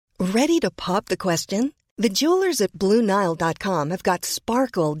Ready to pop the question? The jewelers at BlueNile.com have got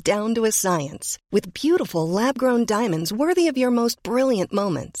sparkle down to a science with beautiful lab-grown diamonds worthy of your most brilliant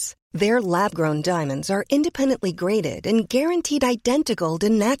moments. Their lab-grown diamonds are independently graded and guaranteed identical to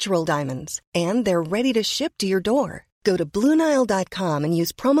natural diamonds, and they're ready to ship to your door. Go to BlueNile.com and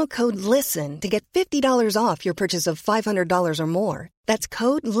use promo code LISTEN to get $50 off your purchase of $500 or more. That's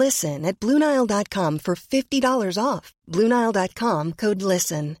code LISTEN at BlueNile.com for $50 off. BlueNile.com, code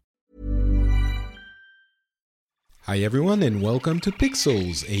LISTEN. Hi everyone and welcome to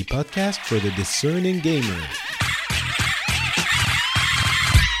Pixels, a podcast for the discerning gamer.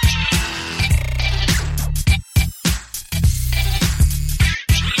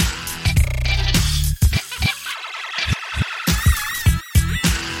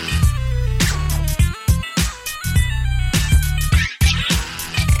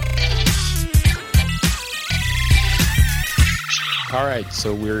 All right,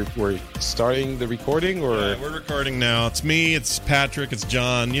 so we're starting the recording, or yeah, we're recording now. It's me, it's Patrick, it's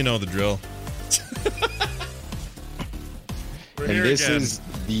John. You know the drill. And this again is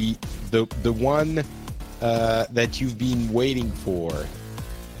the one that you've been waiting for.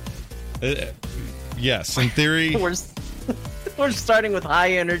 Yes, in theory. We're starting with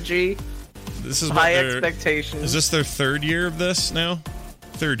high energy. This is high expectations. Is this their third year of this now?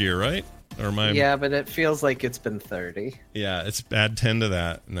 Third year, right? Or am I... Yeah, but it feels like it's been 30. Yeah, it's add 10 to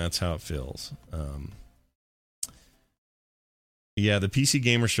that, and that's how it feels. Yeah, the PC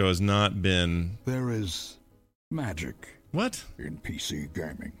Gamer Show has not been... There is magic. What? In PC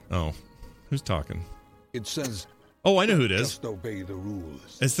gaming. Oh, who's talking? It says... Oh, I know who it is. Just obey the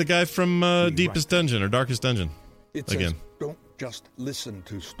rules. It's the guy from Deepest Dungeon, or Darkest Dungeon. It says, don't just listen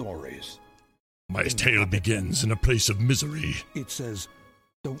to stories. My tale begins in a place of misery. It says...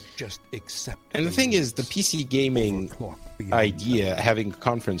 Don't just accept. And the thing is, the PC gaming idea, having a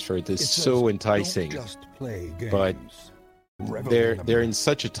conference for it, is so enticing. Just play games. But they're in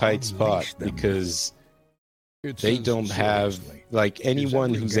such a tight spot because they don't have, like,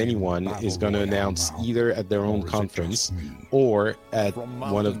 anyone who's anyone is going to announce either at their own conference or at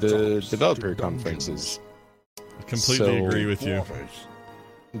one of the developer conferences. I completely agree with you.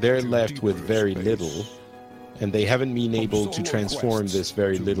 They're left with very little. And they haven't been able to transform this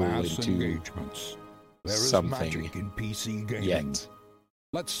very little into something in PC gaming. Yet.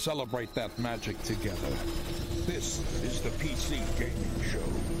 Let's celebrate that magic together. This is the PC Gaming Show.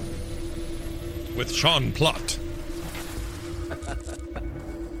 With Sean Plott.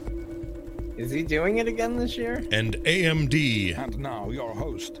 Is he doing it again this year? And AMD. And now your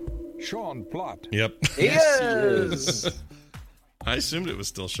host, Sean Plott. Yep. Yes. I assumed it was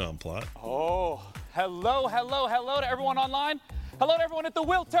still Sean Plott. Oh, hello to everyone online. Hello to everyone at the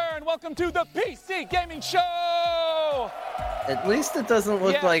Will Turn. Welcome to the PC Gaming Show. At least it doesn't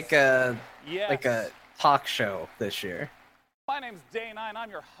look like a talk show this year. My name's Dane, and I'm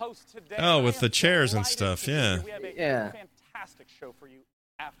your host today. Oh, with the chairs and stuff, yeah. We have a fantastic show for you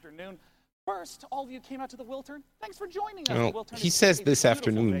afternoon. First, all of you came out to the Will Turn. Thanks for joining us. Well, he says this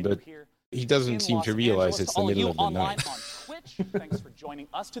afternoon, but he doesn't seem to realize it's the middle of the night. On Twitch, thanks for joining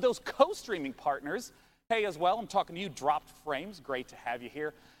us. To those co-streaming partners, hey as well, I'm talking to you, Dropped Frames. Great to have you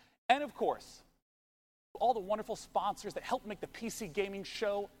here. And of course, all the wonderful sponsors that help make the PC Gaming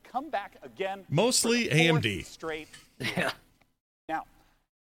Show come back again. Mostly AMD. Straight. Yeah. Now,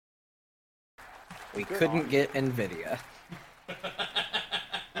 we couldn't get NVIDIA.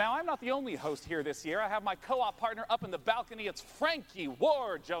 Now, I'm not the only host here this year. I have my co-op partner up in the balcony. It's Frankie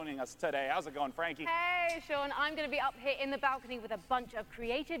Ward joining us today. How's it going, Frankie? Hey, Sean. I'm going to be up here in the balcony with a bunch of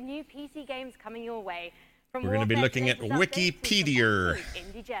creative new PC games coming your way. We're going to be looking at Wikipedia.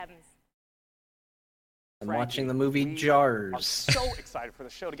 Indie gems. I'm watching the movie Jars. I'm so excited for the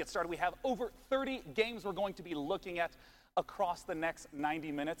show to get started. We have over 30 games we're going to be looking at across the next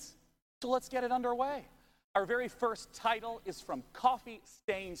 90 minutes. So let's get it underway. Our very first title is from Coffee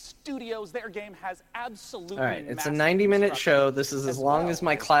Stain Studios. Their game has absolutely... All right, it's a 90-minute show. This is as long as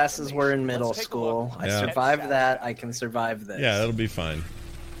my classes were in middle school. I survived that. I can survive this. Yeah, that'll be fine.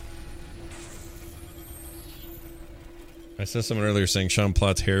 I saw someone earlier saying Sean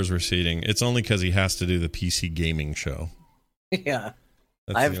Plott's hair's receding. It's only because he has to do the PC Gaming Show. Yeah.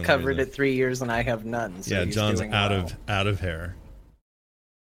 I've covered it 3 years and I have none. So yeah, John's out of hair.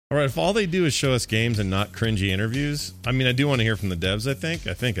 All right, if all they do is show us games and not cringy interviews, I mean, I do want to hear from the devs, I think.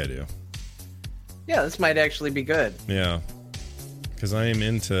 I think I do. Yeah, this might actually be good. Yeah. Because I am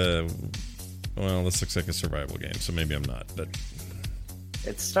into... Well, this looks like a survival game, so maybe I'm not, but...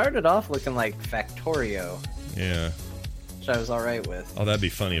 It started off looking like Factorio. Yeah. Which I was alright with. Oh, that'd be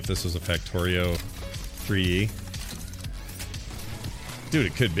funny if this was a Factorio 3E. Dude,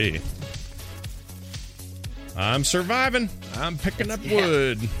 it could be. I'm surviving. I'm picking up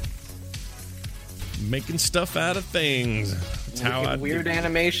wood. Making stuff out of things. That's how I weird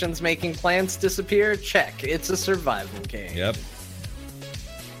animations making plants disappear. Check. It's a survival game. Yep.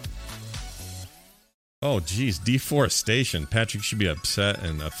 Oh, geez. Deforestation. Patrick should be upset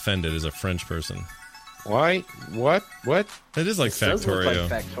and offended as a French person. Why? What? It is like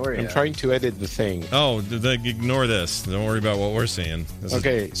Factorio. I'm trying to edit the thing. Oh, ignore this. Don't worry about what we're seeing.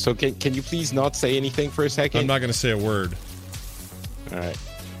 Okay, so can you please not say anything for a second? I'm not going to say a word. All right.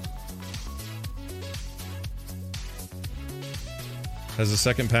 Has a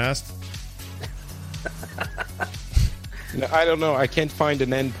second passed? No, I don't know. I can't find an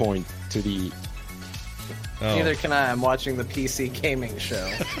endpoint to the... Oh. Neither can I. I'm watching the PC gaming show.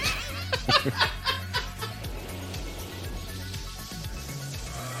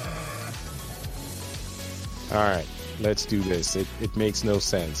 Alright, let's do this. It makes no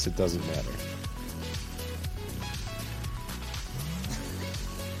sense. It doesn't matter.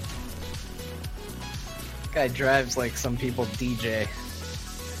 Guy drives like some people DJ.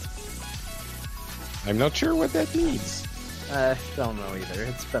 I'm not sure what that means. I don't know either.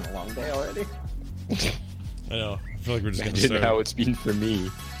 It's been a long day already. I know. I feel like we're just going to Imagine start. how it's been for me.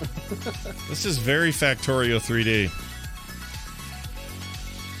 This is very Factorio 3D.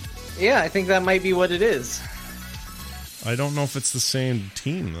 Yeah, I think that might be what it is. I don't know if it's the same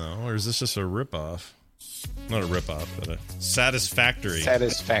team, though, or is this just a ripoff? Not a ripoff, but a Satisfactory.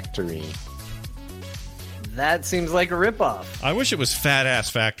 Satisfactory. That seems like a ripoff. I wish it was Fat Ass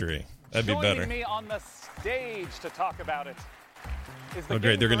Factory. That'd be better. Joining me on the stage to talk about it is the Oh,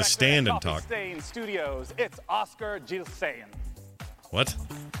 great. They're going to director stand at and Coffee talk. Stain Studios. It's Oscar Gilsayan. What?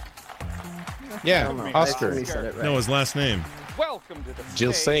 Yeah, Oscar. No, his last name. Welcome to the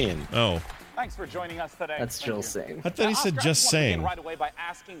Gilsayan. Oh. Thanks for joining us today. That's Gilsayan. I thought he said just saying. Right away by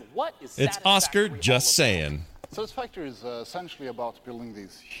asking, what is It's Oscar just saying. Satisfactory is essentially about building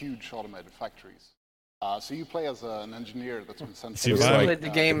these huge automated factories. So you play as an engineer that's been sent See, to if I- Played the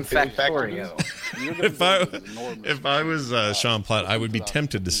game Factorio. If I was Sean Platt, I would be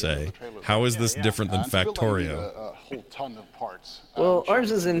tempted to say, how is this different than Factorio? A whole ton of parts. Well, ours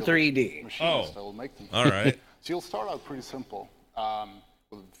is in 3D. Machines that will make them. All right. So you'll start out pretty simple.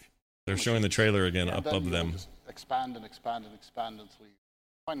 They're showing the trailer again And up then of you'll them. just expand and expand and expand until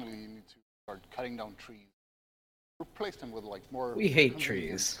finally you need to start cutting down trees. Replace them with like more. We hate convenient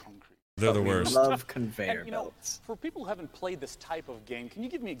trees. concrete. They're the We worst. love conveyor And, you know, belts. for people who haven't played this type of game, can you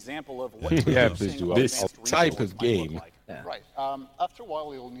give me an example of what Yeah, producing please do. a This advanced type resource of might look game. like? Yeah. Right. After a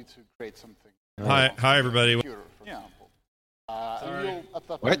while, you'll need to create something. Hi, everybody. Computer, for example. And you'll, at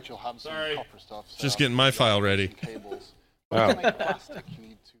that What? point, you'll have some copper stuff. Just getting my file ready. some cables. Wow. To make plastic, you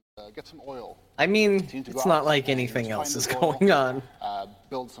need to get some oil. I mean, You need to go it's out not like and anything find else the is oil, going on.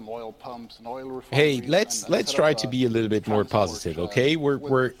 Build some oil pumps and oil refineries. Hey, let's and set try up to be a little bit more transport, positive, okay? We're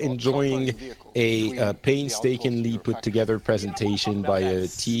with enjoying self-driving vehicles a between the painstakingly outposts put of together your presentation by a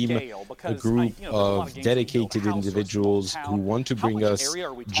team, a group of dedicated individuals who want to bring us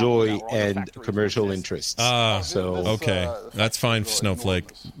joy and commercial interests. So Okay, that's fine,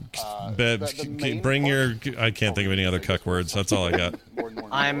 Snowflake. Bring your... I can't think of any other cuck words. That's all I got.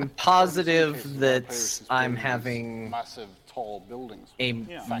 I'm positive that I'm having massive, tall buildings. a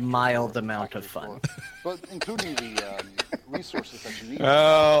mild amount of fun. But including the resources that you need.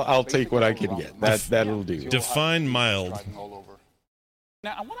 I'll take what I can get. That'll do. Define mild.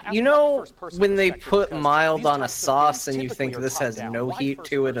 Now, I wanna ask You about know, first-person when they perspective, put because mild these on a types of sauce games and you think typically are this has top-down. no Why heat first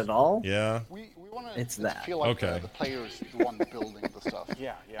to it person? at all, Yeah. We want It's to that. feel like Okay. the players is the one building the stuff.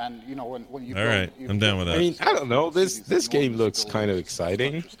 Yeah. And you know when you All right, you I'm down with I that. mean, I don't know. This game looks buildings, kind of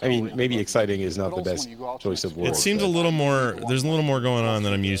exciting. I mean, maybe exciting is not the best choice of words. It seems a but- little more... There's a little more going on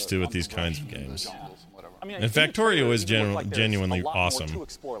than I'm used to with these kinds of games. I mean, And in the Factorio trailer, is it even looked like there's genuinely a lot more awesome. to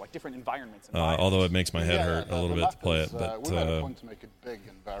explore, like different environments and Although it makes my head hurt a little the bit map to play it. is, But we made a point to make it big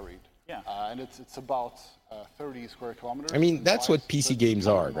and varied. Yeah. And it's about 30 square kilometers. I mean, that's what in size, PC games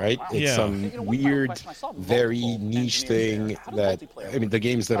are, right? It's Yeah. some You know, one final weird, question, I saw very multiple niche engineers thing there. How does that, multiplayer I mean, the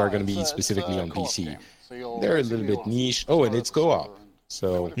games that are going to be It's specifically a on co-op PC, game. So you'll they're a basically little bit you'll niche. Oh, and start it's at the server co-op.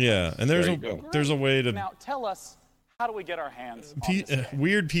 So, yeah, and there's There a you go. there's a way to... Now, tell us, how do we get our hands on this game?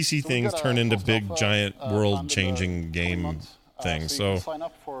 Weird PC So we things got turn a into post big, off, giant, landed, world-changing 20 game months. things. So you So can sign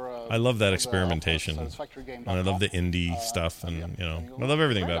up for, I love that the experimentation. satisfactorygame.com. And I love the indie stuff, and you know, I love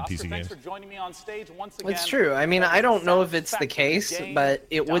everything Great, about Oscar, PC thanks games. for joining me on stage once again. It's true. I mean, I don't know if it's the case, but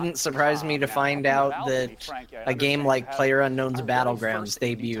it wouldn't surprise me to find out that a game like PlayerUnknown's Battlegrounds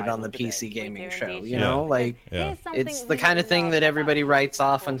debuted on the PC gaming show. You know, like Yeah. it's the kind of thing that everybody writes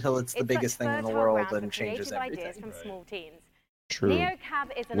off until it's the biggest thing in the world and changes everything. From small teams. True.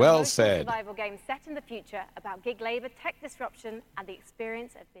 NeoCab is an Well emotional said. survival game set in the future about gig labor, tech disruption, and the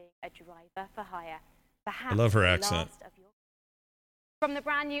experience of being a driver for hire. Perhaps I love her the accent. last of your... From the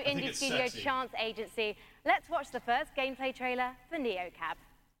brand new think indie it's studio sexy. Chance Agency, let's watch the first gameplay trailer for NeoCab.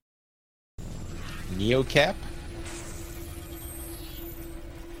 NeoCap?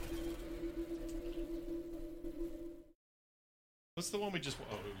 What's the one we just?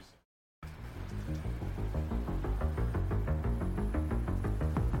 Oh,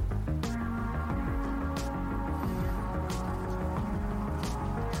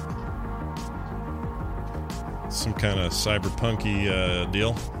 some kind of cyberpunky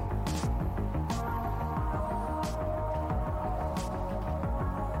deal.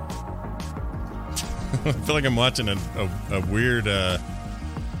 I feel like I'm watching a weird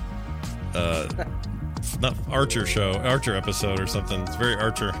not Archer episode or something. It's very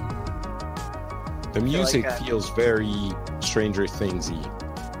Archer. The music like feels very Stranger Thingsy.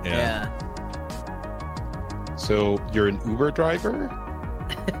 Yeah. So you're an Uber driver?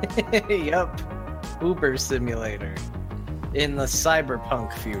 Yup. Uber simulator. In the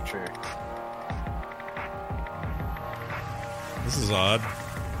cyberpunk future. This is odd.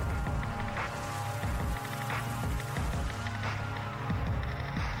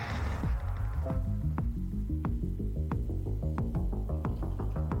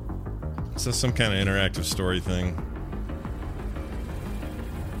 This is some kind of interactive story thing.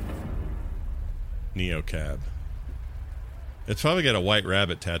 NeoCab. It's probably got a white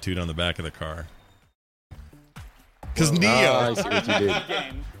rabbit tattooed on the back of the car. Because Neo. I see what you did.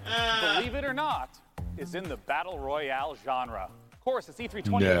 Game, believe it or not, is in the Battle Royale genre. Of course, it's E3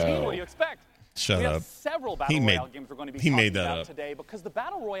 2018. No. What do you expect? Shut we up. have several Battle He made- Royale games we're going to be he talking made that about up. today because the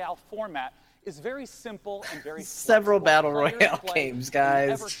Battle Royale format is very simple and very Several flexible. Battle Players Royale play games, in guys.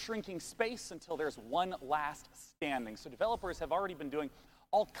 an ever-shrinking space until there's one last standing. So developers have already been doing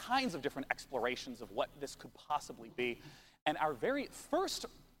all kinds of different explorations of what this could possibly be. And our very first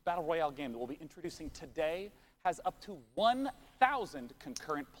Battle Royale game that we'll be introducing today has up to 1,000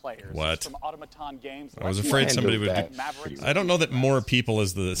 concurrent players. What? It's from Automaton Games. I was afraid somebody would Handled do. that. Mavericks. I don't know that more people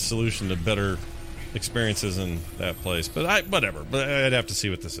is the solution to better experiences in that place, but whatever. But I'd have to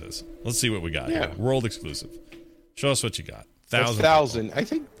see what this is. Let's see what we got Yeah. here. World exclusive. Show us what you got. 1,000. I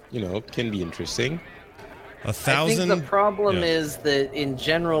think, can be interesting. 1,000. I think the problem Yeah. is that in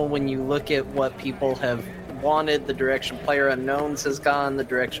general, when you look at what people have wanted, the direction PlayerUnknown's has gone, the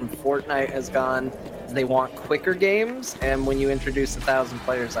direction Fortnite has gone, they want quicker games, and when you introduce 1,000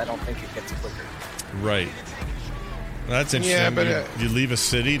 players, I don't think it gets quicker. Right. That's interesting. Yeah, but, you leave a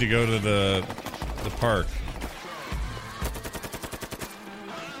city to go to the park.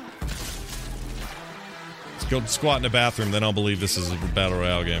 Let's go squat in a bathroom, then I'll believe this is a battle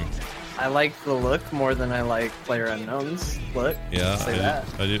royale game. I like the look more than I like PlayerUnknown's look. Yeah, Say that.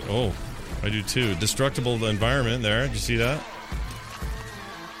 I do. Oh, I do too. Destructible environment there. Did you see that?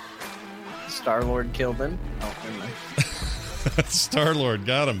 Star-Lord killed him. Oh, never mind. Star-Lord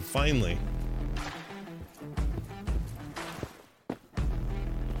got him finally.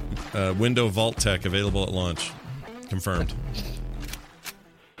 Window Vault Tech available at launch. Confirmed.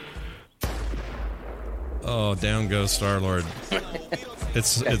 Oh, down goes Star-Lord.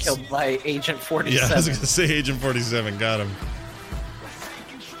 It's Killed by Agent 47. yeah, I was gonna say Agent 47 got him.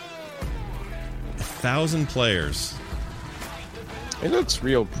 1,000 players. It looks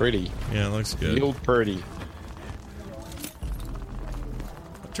real pretty. Yeah, it looks good. Real pretty.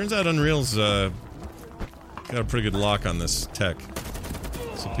 Turns out Unreal's got a pretty good lock on this tech.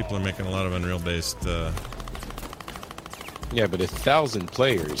 So people are making a lot of Unreal-based. Yeah, but 1,000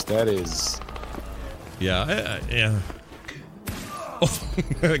 players, that is... Yeah, yeah. Oh,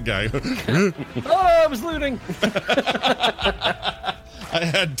 that guy. Oh, I was looting! I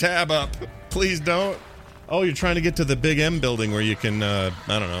had tab up. Please don't. Oh, you're trying to get to the Big M building where you can, I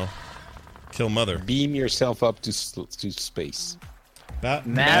don't know, kill Mother. Beam yourself up to space.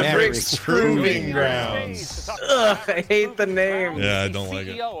 Mavericks Proving Grounds. Ugh, I hate the name. Yeah, I don't like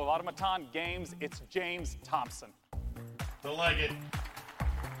it. CEO of Automaton Games, it's James Thompson. Don't like it.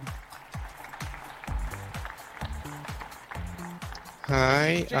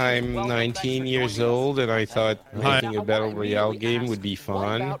 Hi, I'm 19 years old, and I thought making a Battle Royale game would be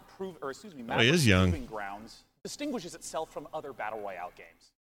fun. He is young. Proving Grounds distinguishes itself from other Battle Royale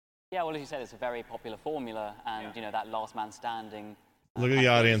games. Yeah, well, as you said, it's a very popular formula, and that last man standing. Look at the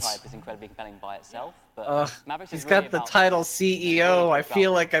audience. Type is incredibly compelling by itself. But Ugh, Mavericks he's is really got the about title CEO. I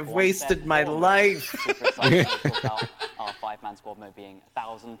feel like I've wasted my life. Super excited to talk about our five-man squad mode being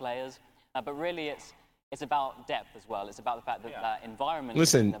 1,000 players, but really it's It's about depth as well. It's about the fact that that environment...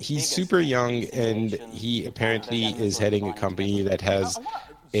 Listen, he's super young, and he apparently is heading a company that has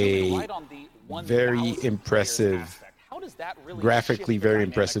a very impressive, graphically very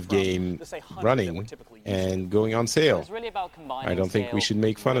impressive game running and going on sale. I don't think we should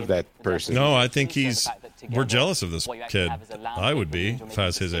make fun of that person. No, I think we're jealous of this kid. I would be if I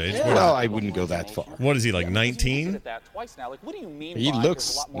was his age. Well, I wouldn't go that far. What is he, like 19? He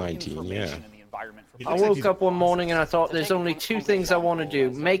looks 19, yeah. I woke up one morning and I thought there's only two things I want to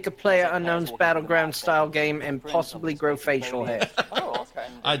do. Make a PlayerUnknown's Battleground style game and possibly grow facial hair.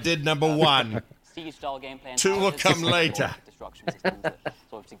 I did number 1. Two will come later.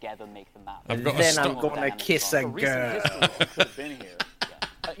 I'm going to kiss a girl.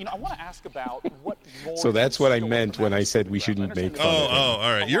 I want to ask about what more. So that's what I meant when I said we shouldn't make fun of him. All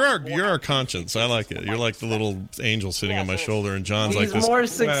right. You're our conscience. I like it. You're like the little angel sitting on my shoulder, and John's like this. He's more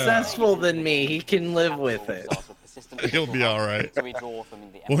successful than me. He can live with it. He'll be all right.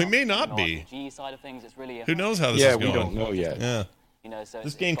 Well, he may not be. Who knows how this is going? Yeah, we don't know yet. Yeah.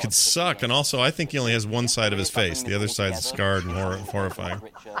 This game could suck, and also I think he only has one side of his face. The other side's scarred and horrifying.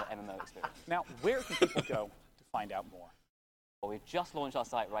 Now, where can people go to find out more? Well, we've just launched our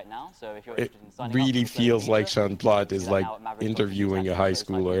site right now, so if you're It interested in signing really up, feels like Sean Plott is like interviewing a high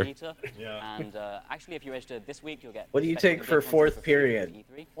schooler. Yeah. And actually, if you're registered this week, you'll get. What do you take for fourth period?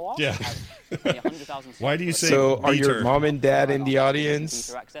 Yeah. Why do you say? So, are your beater? mom and dad in the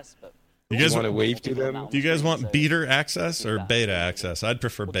audience? You guys want to wave to them? Do you guys want beater access or beta access? I'd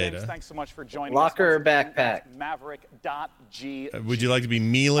prefer beta. Thanks so much for joining Locker or backpack? Maverick.g. Would you like to be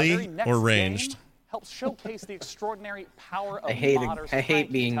melee or ranged? Helps showcase the extraordinary power of I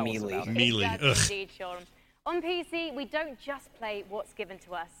hate being melee. Melee. Indeed, Sean. On PC, we don't just play what's given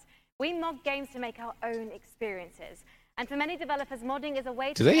to us. We mod games to make our own experiences. And for many developers, modding is a way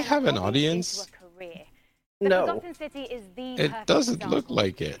to Do they turn have an hobby audience? into a career. The No. Forgotten City is the It perfect doesn't example. look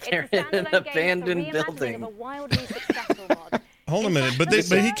like it. They're It's a in an standalone game abandoned that's a reimagining building. of a wildly successful mod. Hold a minute, but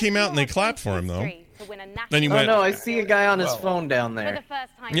he came out and they clapped for him though. Then you Oh went. no, I see a guy on his phone down For the there.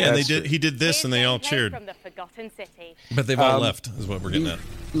 first time Yeah, That's he did this, and they all Here's gameplay cheered. From the Forgotten City. But they've all left, is what we're getting at.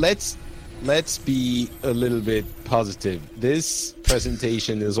 Let's be a little bit positive. This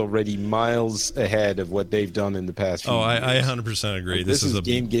presentation is already miles ahead of what they've done in the past few Oh, I years. 100% agree. This is a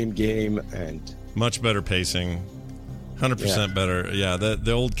game, and much better pacing. 100% better. Yeah,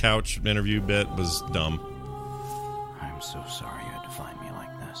 the old couch interview bit was dumb. I'm so sorry you had to find me like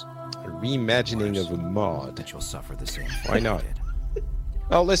this. a reimagining of a mod. That you'll suffer the same fate Why not? I did.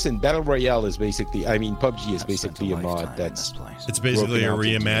 Oh, listen, Battle Royale is basically, PUBG is basically a mod that's... It's basically a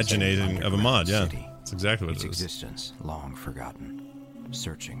broken out into reimagining of a mod, yeah. That's exactly what Its it is. existence long forgotten,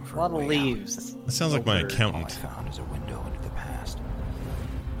 searching for A lot of way leaves. That sounds like my out. All I accountant. found is a window into the past.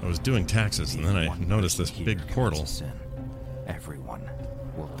 I was doing taxes, and then I noticed this big portal. Sin. Everyone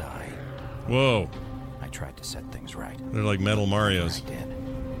will die. Whoa. I tried to set things right. They're like Metal Marios. I did.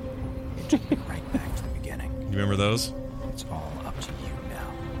 It took me right back to the beginning. You remember those? It's all up to you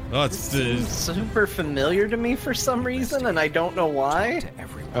now. Oh, it's super familiar to me for some reason, and I don't know why.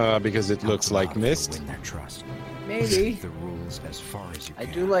 Because it looks like Myst. Win their trust. Maybe. The rules as far as you I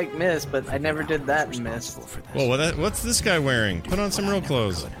do like Myst, but I never did that in Myst. Whoa, what's this guy wearing? Put on some real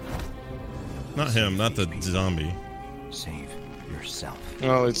clothes. Not him, not the zombie. Save yourself.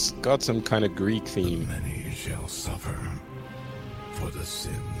 Oh, it's got some kind of Greek theme. Many shall suffer for the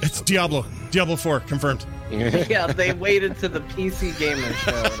sins. It's Diablo. Diablo 4, confirmed. Yeah, they waited to the PC Gamer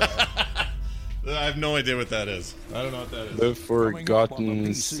show. I have no idea what that is. I don't know what that is. The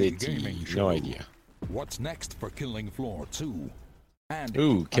Forgotten City. No idea. What's next for Killing Floor 2? And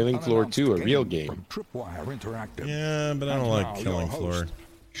Ooh, Killing Floor 2, a real game. From Tripwire Interactive. Yeah, but I don't And like now Killing your Floor. host,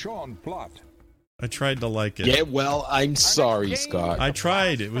 Sean Plott. I tried to like it. Yeah, well, I'm sorry, Scott. I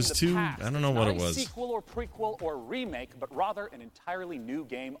tried. It was too... I don't know what it Not a was. sequel or prequel or remake, but rather an entirely new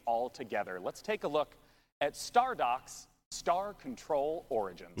game altogether. Let's take a look at Stardock's Star Control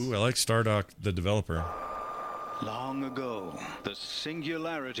Origins. Ooh, I like Stardock, the developer. Long ago, the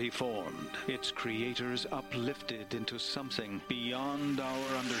Singularity formed, its creators uplifted into something beyond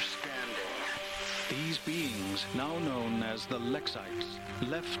our understanding. These beings, now known as the Lexites,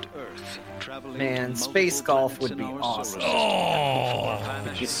 left Earth, traveling Man, to Space multiple Golf planets would be in our solar awesome. system Oh, before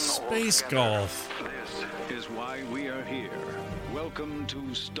vanishing Space altogether. Golf. This is why we are here. Welcome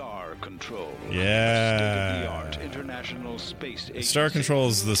to Star Control. Yeah. State-of-the-art international space Star agency Control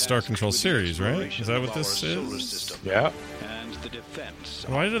is the Star tasked Control with the series, right? exploration Is that of what this our solar is? system Yeah. and the defense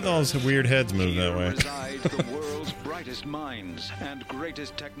Why of did all those weird heads move that Here way? reside the world's brightest minds and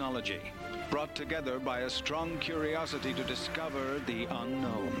greatest technology, brought together by a strong curiosity to discover the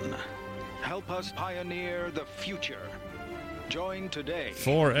unknown. Help us pioneer the future. Join today.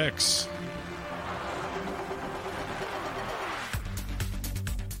 4X.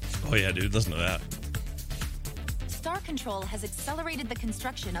 Oh yeah, dude, listen to that. Star Control has accelerated the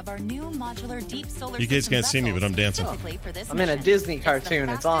construction of our new modular deep solar You guys system can't see me, but I'm dancing. specifically for this I'm in a mission. Disney cartoon.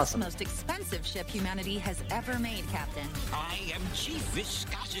 It's the awesome. most expensive ship humanity has ever made, Captain. I am Chief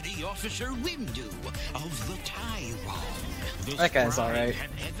Viscosity Officer Windu of the Tyrone. The That guy's Scribe alright.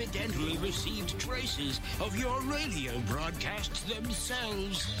 have evidently received traces of your radio broadcasts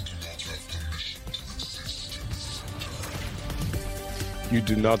themselves. You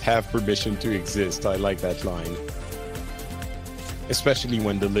do not have permission to exist. I like that line. Especially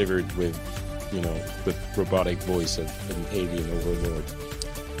when delivered with, the robotic voice of an alien overlord.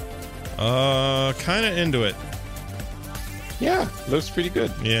 Kind of into it. Yeah, looks pretty good.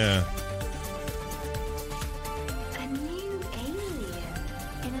 Yeah. A new alien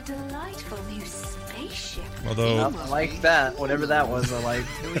in a delightful new spaceship. Although, I like that. Whatever that was, I like.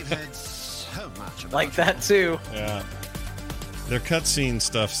 We've heard so much about Like that too. yeah. Their cutscene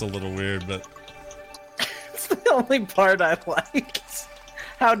stuff's a little weird, but It's the only part I liked.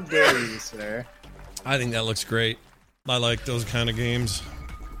 How dare you, sir? I think that looks great. I like those kind of games.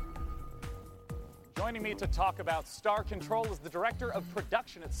 Joining me to talk about Star Control is the director of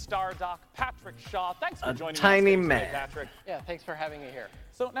production at StarDock, Patrick Shaw. Thanks for joining tiny me. man. Patrick. Yeah, thanks for having me here.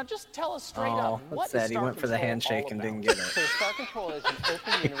 So now just tell us straight Oh, up, what's what is that? He Star went for the Control handshake all and about? didn't get it. So Star Control is an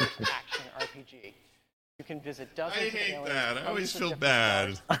open universe action RPG. You can visit dozens of aliens. I always hundreds of feel different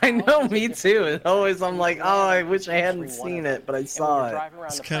bad. stars, I know, thousands of me different too. And species, always I'm like, oh, I wish I hadn't every one seen of it, but I them. saw And when it. you're driving around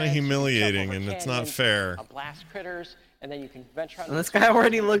It's the kind of planets, you can jump humiliating, over and it's not canyons, fair. blast critters, and then you can venture out And into this the guy space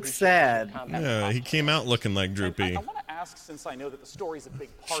already and looks do sad. combat Yeah, he combats. came out looking like I droopy. want to ask, since I know that the story is a big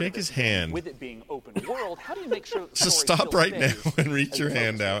part Shake of his it, hand. with it being open world, how do you make sure that the So story stop still right now stays and reach as your the focus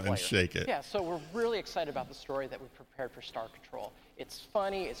hand of the out and player? shake it. Yeah, so we're really excited about the story that we prepared for Star Control. It's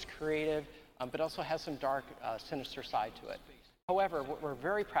funny, it's creative, but also has some dark, sinister side to it. However, what we're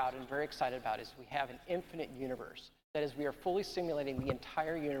very proud and very excited about is we have an infinite universe. That is, we are fully simulating the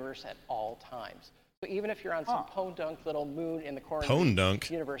entire universe at all times. So even if you're on some podunk little moon in the corner of the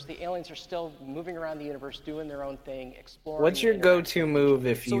universe, the aliens are still moving around the universe, doing their own thing, exploring. What's your go-to move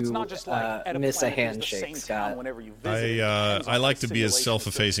if So it's you not just like at a miss a planet, there's the handshake, same Scott? town whenever you visit. I like to be as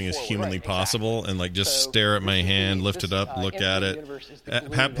self-effacing as humanly possible, and like just stare at my hand, lift it up, look at it,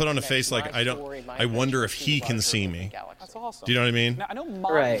 put on a face like I wonder if he can see me. That's awesome. Do you know what I mean? Now, I know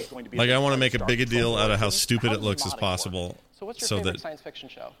Mars is going to be Like a I big want to part make of a big a Star deal Control out of how Origins. stupid How it does looks as modding work? possible, So what's your so favorite that science fiction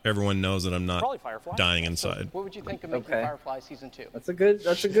show? everyone knows that I'm not Probably Firefly. dying inside. What would you think of making Okay. Firefly Season 2? That's a good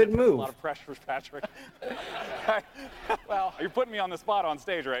A move. lot of pressure, Patrick. Well, you're putting me on the spot on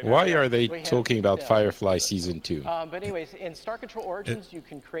stage right now. Why are they We have- talking about yeah. Firefly Season 2? But anyways, in Star Control Origins, you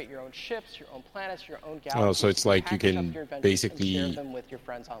can create your own ships, your own planets, your own galaxies. Oh, so it's like you package can up your adventures basically and share them with your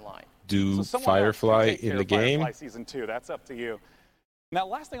friends online. Do So someone else can Firefly take care in the of Firefly game? Season 2. That's up to you. Now,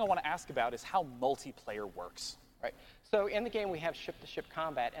 last thing I want to ask about is how multiplayer works. Right. So in the game, we have ship-to-ship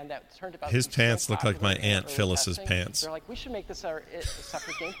combat, and that turned out His to be so pants look like my popular in Aunt early Phyllis's testing, pants. They're like, we should make this a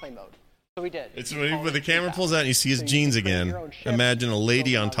separate gameplay mode. So we did. It's We called when the it camera Combat. pulls out and you see his So you jeans can create again. your own ship, Imagine a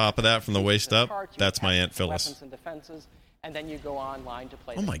lady build on top of that from the waist up. charts, you That's my attach Aunt Phyllis. Weapons and defenses, and then you go online to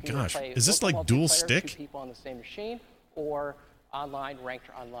play. Oh this. my You can gosh, play is this local like dual multiplayer, stick? 2 people on the same machine, or online ranked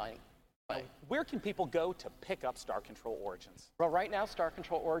or online play. Where can people go to pick up Star Control Origins? Well, right now, Star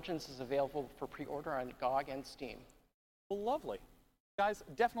Control Origins is available for pre-order on GOG and Steam. Well, lovely. Guys,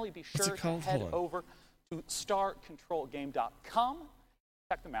 definitely be What's sure it to called? head Hold on. over to starcontrolgame.com.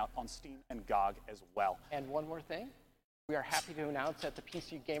 Check them out on Steam and GOG as well. And one more thing, we are happy to announce at the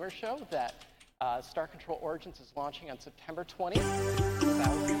PC Gamer Show that Star Control Origins is launching on September 20th.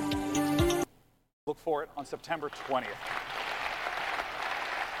 Look for it on September 20th.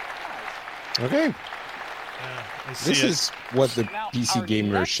 Okay. This is what the Now, PC our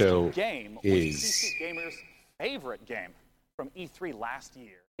Gamer next Show game was is. PC Gamer's favorite game from E3 last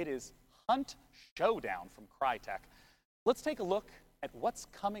year. It is Hunt Showdown from Crytek. Let's take a look at what's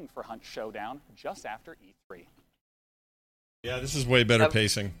coming for Hunt Showdown just after E3. Yeah, this is way better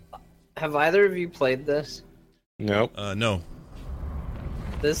pacing. Have either of you played this? Nope. No.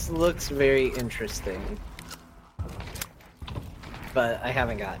 This looks very interesting, but I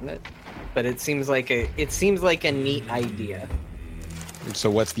haven't gotten it. But it seems like a neat idea. So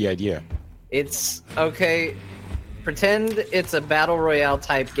what's the idea? It's okay. Pretend it's a battle royale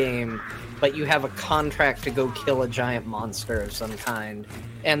type game, but you have a contract to go kill a giant monster of some kind,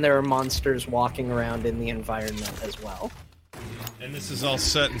 and there are monsters walking around in the environment as well. And this is all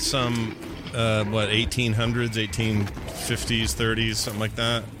set in some 1800s, 1850s, 30s, something like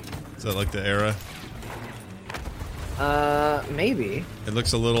that. Is that like the era? Maybe. It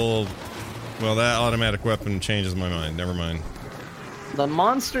looks a little... Well, that automatic weapon changes my mind. Never mind. The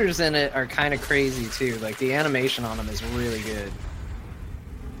monsters in it are kind of crazy, too. Like, the animation on them is really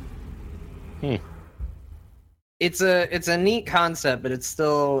good. It's a neat concept, but it's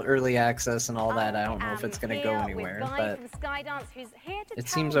still early access and all that. I don't know if it's going to go anywhere, but it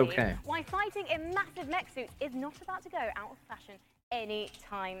seems okay. Why fighting in massive mech suits is not about to go out of fashion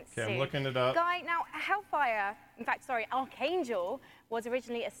anytime soon. Okay, I'm looking it up. Guy, now Hellfire, in fact, sorry, Archangel was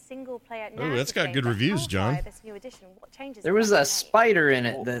originally a single-player. Oh, that's got good reviews, John. This new edition, what changes? There was a spider in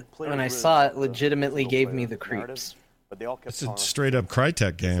it that, when I saw it, legitimately gave me the creeps. But they all kept It's a straight-up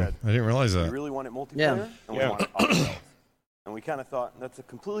Crytek game. I didn't realize that. We really wanted multiplayer, and we wanted ourselves. And we kind of thought, that's a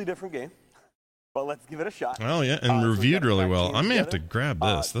completely different game, but let's give it a shot. Oh, yeah, and reviewed really well. I may have to grab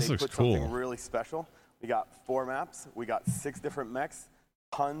this. This looks cool. Something really special. We got 4 maps. We got 6 different mechs.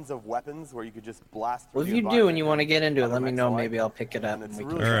 Tons of weapons where you could just blast through. Well, if you do and you want to get into it, let me know. Maybe I'll pick it up. And we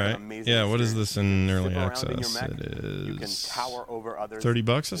can all right. Yeah, what is this in early access? It is you can tower over others.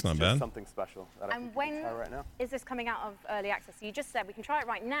 $30. That's not bad. Something special. That And when is this coming out of early access? So you just said we can try it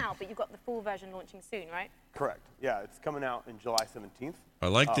right now, but you've got the full version launching soon, right? Correct. Yeah, it's coming out in July 17th. I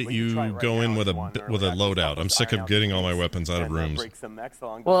like that you go in with a loadout. I'm sick of getting all my weapons out of rooms.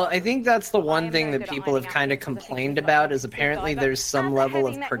 Well, I think that's the one thing that people have kind of complained about is apparently there's some level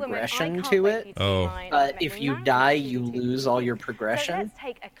of progression to it. Oh. But if you die, you lose all your progression.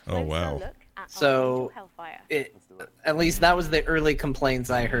 Oh, wow. So, at least that was the early complaints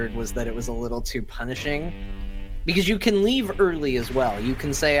I heard, was that it was a little too punishing. Because you can leave early as well. You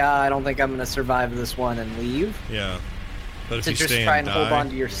can say, I don't think I'm going to survive this one, and leave. Yeah. But if to you just stay try and and hold die, on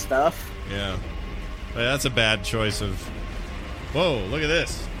to your stuff. Yeah. But that's a bad choice of... Whoa, look at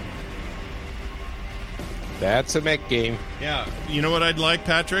this. That's a mech game. Yeah. You know what I'd like,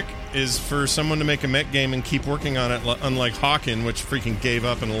 Patrick? Is for someone to make a mech game and keep working on it, unlike Hawken, which freaking gave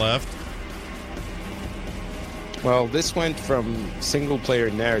up and left. Well, this went from single-player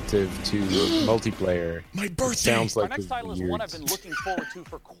narrative to multiplayer. My birthday! It sounds like Our next title is one I've been looking forward to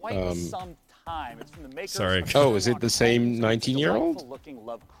for quite some time. It's from the makers of Oh, is it the same 19-year-old?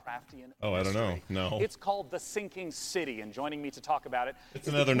 Oh, I don't know. No. It's called The Sinking City, and joining me to talk about it... It's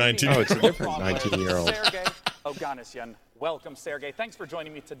another 19. Oh, it's a different 19-year-old. Sergey Oganessian. Welcome, Sergey. Thanks for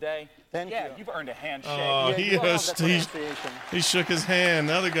joining me today. Thank you. You've earned a handshake. Oh, he shook his hand.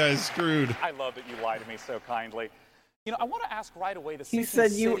 The other guy's screwed. I love that you lie to me so kindly. You know, I want to ask right away. He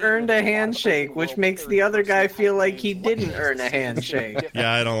said you earned a handshake, which makes the other guy feel like he didn't earn a handshake.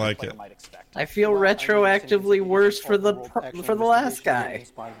 Yeah, I don't like it. I feel retroactively worse for the last guy.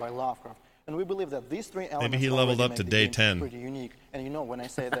 Inspired by Lovecraft. And we believe that these 3 elements Maybe he leveled up to day 10. Pretty unique. And you know, when I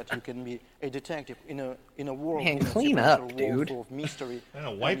say that you can be a detective in a world, Man, clean up, dude. Full of mystery.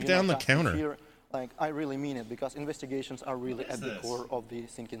 Wipe down the counter. Here, like, I really mean it, because investigations are really at the core of the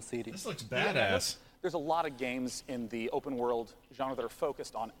Sinking City. This looks badass. There's a lot of games in the open world genre that are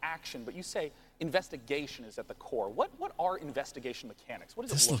focused on action, but you say investigation is at the core. What are investigation mechanics? What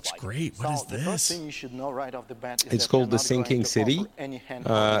does it look like? This looks great. What is The first this? thing you should know right off the bat is It's that called we're The not going Sinking to City, offer any hand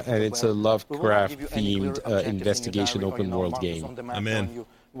and it's a We will not give you any Lovecraft-themed clear objectives in your investigation diary or, open world markers game. on the map I'm telling in. you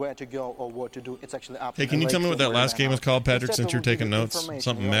where to go or what to do. It's actually up Hey, to can you the tell me what that lakes last of game was called, Patrick, Instead, since you're we'll give taking you notes? information,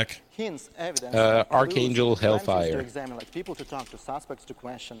 Something you know, mech? hints, evidence, Archangel clues, answers to Hellfire. examine, like people to talk to, suspects to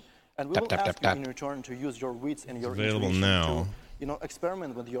question. And we will ask you in return to use your wits and your Available intuition now. to, you know,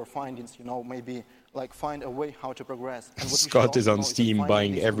 experiment with your findings, you know, maybe like find a way how to progress. And what you Scott should is also on know is that Steam finding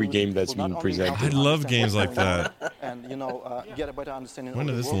buying these every clues game that's will not being only help presented. I you love understand games what's like going on that. And, you know, get a better understanding When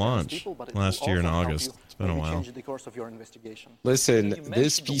of did the this world and launch? its people, but it Last will year in also help August. you It's been a maybe while. change the course of your investigation. Listen, this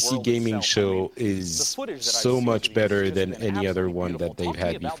mentioned the PC world gaming itself. show is so much better than any other one that they've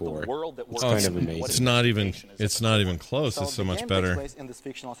had before. It's kind of amazing. It's not even close. It's so the much game better. takes place in this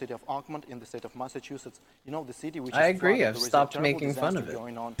fictional city of Oakmont in the state of Massachusetts. You know, the city which I is agree. flooded. I've There is a stopped terrible making fun disaster of it.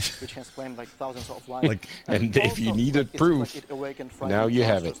 going on, which has claimed like thousands of lives. And if you also, needed it's proof, like it awakened now frightening you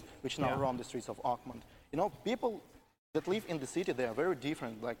have it. monsters which now roam the streets of Oakmont. You know, people that live in the city, they are very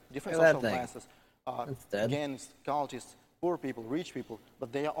different, like different Look at social that thing. classes. It's dead. Gangs, cultists, poor people, rich people,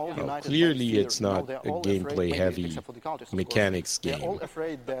 but they are all united by clearly fear. it's You know, not they're a all afraid, maybe gameplay-heavy except for the cultists, of course. mechanics They're all game.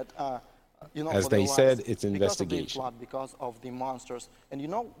 afraid that, you know, As for their they said, lives it's because investigation. of the flood, because of the monsters. And you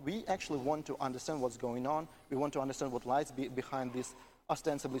know, we actually want to understand what's going on. We want to understand what lies behind this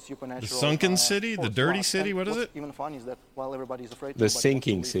ostensibly supernatural. The Sunken City? The force Dirty flood. City? And What is what's it? Even funny is that while everybody is afraid, The nobody wants to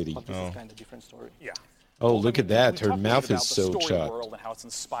Sinking leave, City. But this Oh. is kind of a different story. Yeah. Oh, look at that. Her We talked a mouth bit is about the so story shut. world and how it's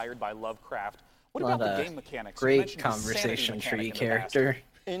inspired by Lovecraft. What What about the a game mechanics? You great mentioned the sanity conversation mechanic tree in the past. character.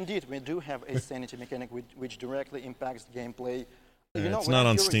 Indeed, we do have a sanity mechanic which directly impacts gameplay. It's not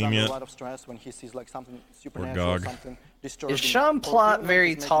on Steam yet. A lot of stress when he sees like something supernatural, something disturbing. Is Sean Plott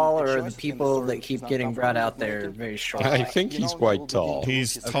very tall, or are the people that keep getting brought out there very short? I think he's quite tall.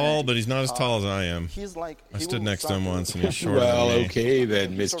 He's tall, but he's not as tall as I am. I stood next to him once, and he's shorter Well, than me. okay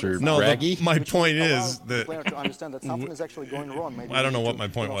then, Mr. No, Braggy. my point is that I don't know what my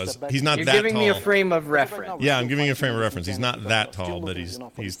point was. He's not You're that giving tall. me a frame of reference. Yeah, I'm giving you a frame of reference. He's not that tall, but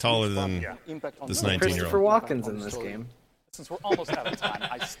he's taller than this 19-year-old. Christopher Walken's in this game. Since we're almost out of time,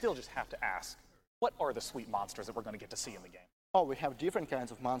 I still just have to ask, what are the sweet monsters that we're going to get to see in the game? Oh, we have different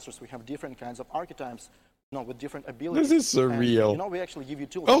kinds of monsters. We have different kinds of archetypes, with different abilities. This is surreal. And, we actually give you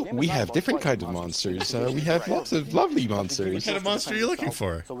tools. Oh, we have different kinds of monsters. We have lots of lovely monsters. What kind of monster are you looking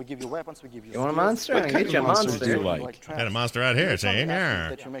for? So we give you weapons, we give you. You want a monster? What I kind can get you a of monsters monster. do you like? Got a monster out here, saying,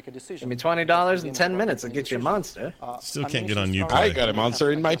 yeah. Give me $20 in 10 minutes. I'll get you a monster. Still can't get on Uplay. I got a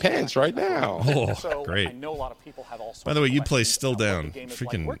monster in my pants right now. Oh, great. I know a lot of people have all sorts By the way, of Uplay questions still about what down. the game is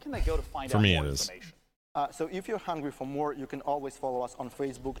Freaking, like. Where can they go to find for out me more it is. information? So if you're hungry for more, you can always follow us on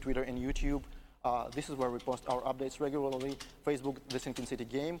Facebook, Twitter, and YouTube. This is where we post our updates regularly. Facebook, The Sinking City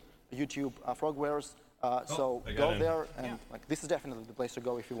Game. YouTube, Frogwares. So go there, and this is definitely the place to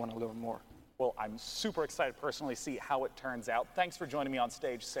go if you want to learn more. Well, I'm super excited to personally see how it turns out. Thanks for joining me on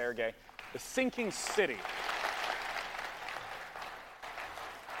stage, Sergey. The Sinking City.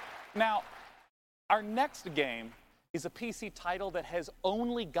 Now, our next game is a PC title that has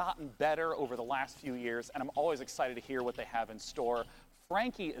only gotten better over the last few years, and I'm always excited to hear what they have in store.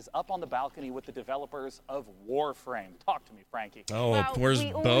 Frankie is up on the balcony with the developers of Warframe. Talk to me, Frankie. Oh, Well, where's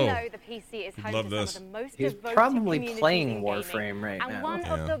we all Bo? know the PC is home Love to this. some of the most He's devoted probably communities playing in Warframe gaming, right and now. one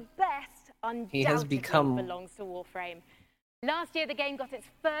of the best undoubtedly belongs to Warframe. Last year, the game got its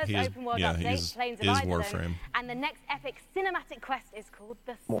first He is- open world yeah, he update, is- Planes of is Eidolon, Warframe. and the next epic cinematic quest is called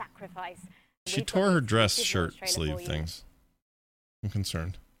The Sacrifice. She tore her dress shirt sleeve things. I'm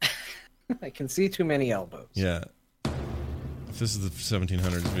concerned. I can see too many elbows. Yeah. If this is the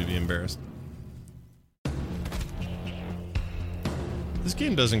 1700s, we'd be embarrassed. This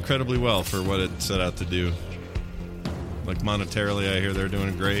game does incredibly well for what it set out to do. Like monetarily, I hear they're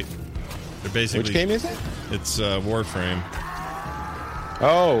doing great. They're basically. Which game is it? It's Warframe.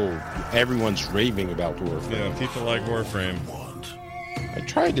 Oh, everyone's raving about Warframe. Yeah, people like Warframe. I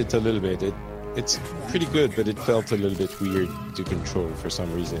tried it a little bit. It's pretty good, but it felt a little bit weird to control for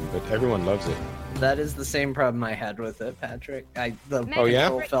some reason. But everyone loves it. That is the same problem I had with it, Patrick. The Oh, yeah?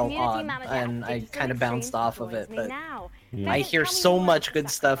 control felt odd, and I kind of bounced off of it. But I hear so much good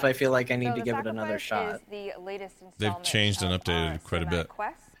stuff. I feel like I need to give it another shot. The latest They've changed and updated quite a bit.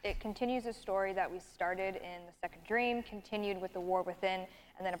 Quest. It continues a story that we started in The Second Dream, continued with The War Within,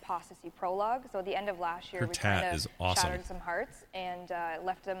 and then Apostasy Prologue. So at the end of last year, Her we tat kind is of awesome. shattered some hearts and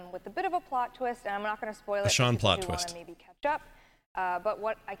left them with a bit of a plot twist. And I'm not going to spoil it. A Sean for people plot who wanna twist. maybe catch up. But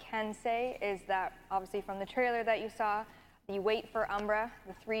what I can say is that, obviously, from the trailer that you saw, the wait for Umbra,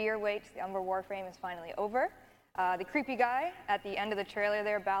 the 3-year wait to the Umbra Warframe is finally over. The creepy guy at the end of the trailer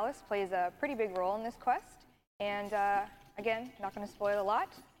there, Ballast, plays a pretty big role in this quest. And again, not going to spoil a lot,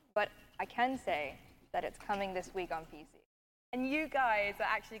 but I can say that it's coming this week on PC. And you guys are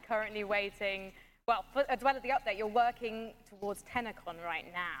actually currently waiting, well, as well as the update, you're working towards TennoCon right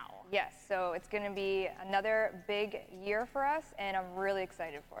now. Yes, so it's going to be another big year for us, and I'm really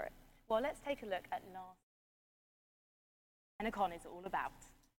excited for it. Well, let's take a look at last. TennoCon is all about.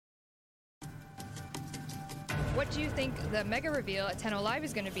 What do you think the mega reveal at Tenno Live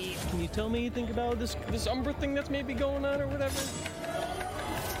is going to be? Can you tell me anything about this Umbra thing that's maybe going on or whatever?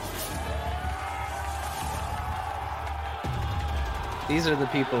 These are the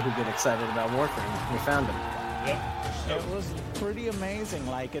people who get excited about Warframe. We found them. It was pretty amazing.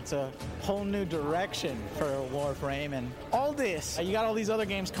 Like, it's a whole new direction for Warframe, and all this. You got all these other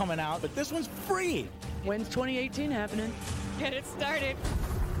games coming out, but this one's free. When's 2018 happening? Get it started.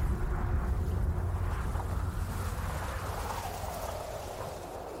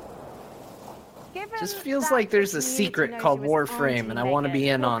 Just feels like there's a secret called Warframe, and I want to be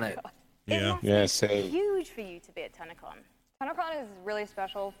in on it. Yeah, same. Huge for you to be at TennoCon. TennoCon is really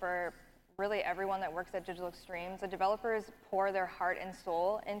special for really everyone that works at Digital Extremes. The developers pour their heart and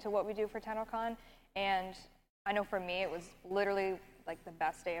soul into what we do for TennoCon, and I know for me it was literally like the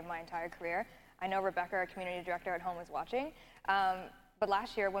best day of my entire career. I know Rebecca, our community director at home, was watching, but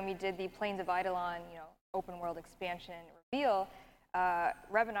last year when we did the Planes of Eidolon, open world expansion reveal,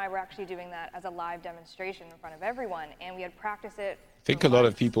 Rev and I were actually doing that as a live demonstration in front of everyone, and we had practiced it. I think a lot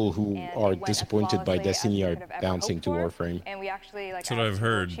of people who are disappointed by Destiny are bouncing to Warframe. And we actually That's what I've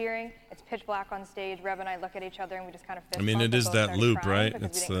heard. Cheering. It's pitch black on stage. Rev and I look at each other and we just kind of. I mean, it is that loop, right?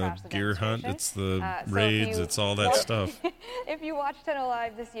 It's the gear hunt. It's the raids. It's all that stuff. If you watch Tenno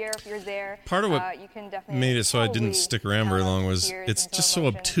Live this year, if you're there, part of what you can definitely made it so I didn't stick around very long was it's just so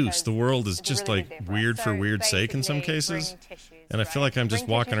obtuse. The world is just like weird for weird's sake in some cases, and I feel like I'm just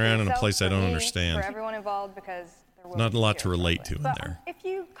walking around in a place I don't understand. For everyone involved, because not a lot to relate to in there.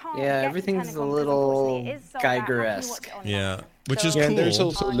 Yeah, everything's a little Geiger-esque. Yeah, which is yeah, cool. And there's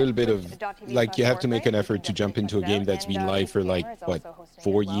also a little bit of, like, you have to make an effort to jump into a game that's been live for, like, what,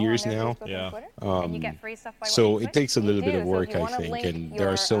 4 years now? Yeah. So it takes a little bit of work, I think, and there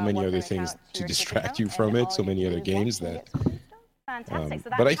are so many other things to distract you from it, so many other games that...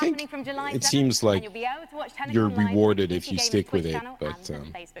 but I think it seems like you're rewarded if you stick with it, but...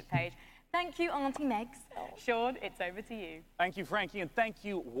 Thank you, Auntie Megs. Sean, it's over to you. Thank you, Frankie, and thank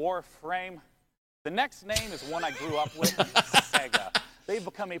you, Warframe. The next name is one I grew up with, Sega. They've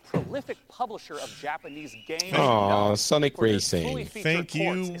become a prolific publisher of Japanese games. Aw, Sonic Racing. Thank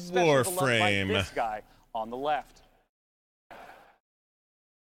you, Warframe. This guy on the left.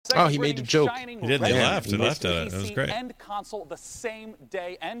 Oh, he made a joke. He did. They laughed. They laughed at it. It was great. And console the same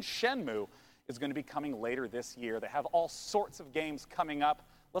day, and Shenmue is going to be coming later this year. They have all sorts of games coming up.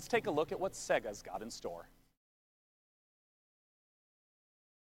 Let's take a look at what Sega's got in store.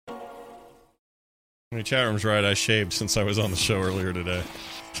 I mean, chat room's right. I shaved since I was on the show earlier today.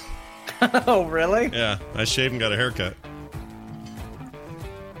 Oh, really? Yeah, I shaved and got a haircut.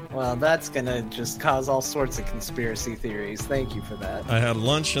 Well, that's gonna just cause all sorts of conspiracy theories. Thank you for that. I had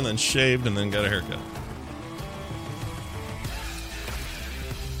lunch and then shaved and then got a haircut.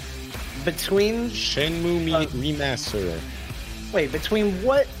 Between Shenmue Remaster. Wait, between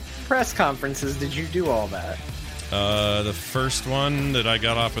what press conferences did you do all that? The first one that I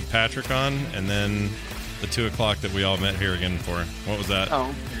got off with Patrick on, and then the 2 o'clock that we all met here again for. What was that?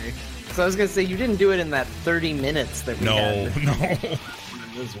 Oh, okay. So I was gonna say you didn't do it in that 30 minutes that we had. No.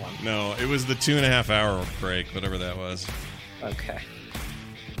 This one. No, it was the 2.5 hour break, whatever that was. Okay.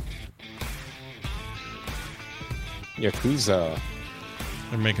 Yakuza.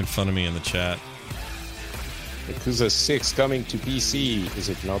 They're making fun of me in the chat. Yakuza 6 coming to PC. Is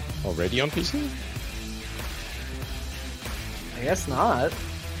it not already on PC? I guess not.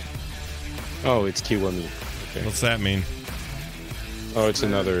 Oh, it's Kiwami. Okay. What's that mean? Oh, it's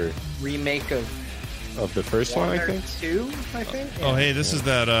another remake of the first one, I think. 2, I think. Oh, hey, this is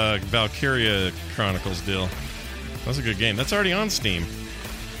that Valkyria Chronicles deal. That's a good game. That's already on Steam.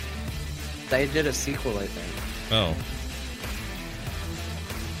 They did a sequel, I think. Oh.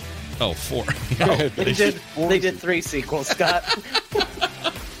 Oh, 4. No, they did 3 sequels, Scott.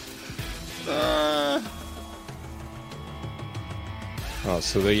 Oh,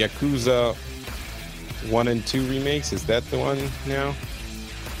 so the Yakuza 1 and 2 remakes, is that the one now?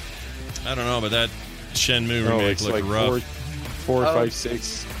 I don't know, but that Shenmue remake it's looked like rough. 4, 5,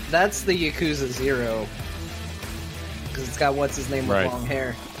 6. That's the Yakuza 0. Because it's got what's-his-name with long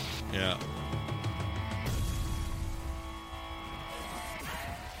hair. Yeah.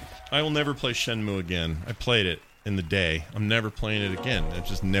 I will never play Shenmue again. I played it in the day. I'm never playing it again. I'm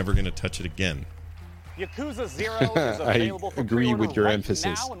just never going to touch it again. Yakuza 0 is available I agree with your right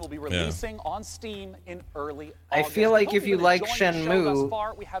emphasis. now and will be releasing on Steam in early I August. feel like if you like Enjoying the show Shenmue, thus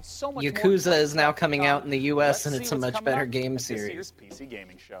far. We have so much Yakuza is now coming out in the US Let's and see it's a what's much coming better up game at this series. year's PC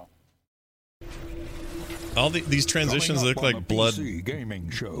Gaming Show. All these transitions look like blood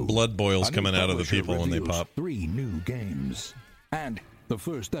boils coming out of the people when they pop. 3 new games. And the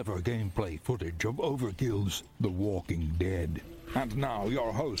first ever gameplay footage of Overkill's The Walking Dead. And now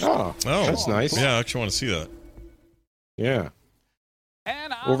your host. Oh, that's nice. Yeah, I actually want to see that. Yeah.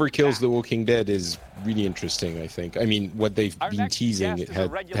 Overkill's The Walking Dead is really interesting, I think. I mean, what they've been teasing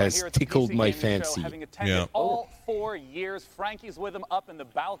has tickled my fancy. Yeah. All 4 years, Frankie's with him up in the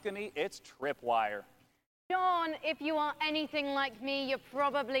balcony. It's Tripwire. Sean, if you are anything like me, you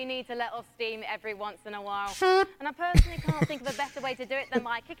probably need to let off steam every once in a while. And I personally can't think of a better way to do it than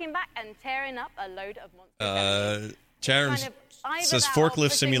by kicking back and tearing up a load of monsters. Charms says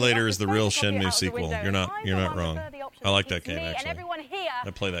Forklift Simulator is the real Shenmue sequel. You're not wrong. I like that game, actually. And everyone here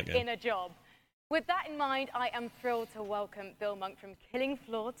I play that game. in a job. With that in mind, I am thrilled to welcome Bill Monk from Killing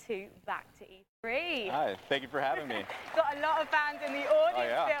Floor 2 back to E3. Hi, thank you for having me. Got a lot of fans in the audience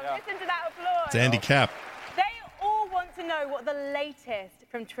still. yeah. Listen to that applause. It's Andy Capp. They all want to know what the latest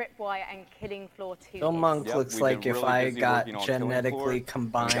from Tripwire and Killing Floor 2 Bill is. Monk looks like if I got genetically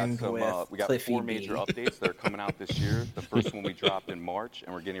combined with we got Cliffy 4 major updates that are coming out this year. The first one we dropped in March,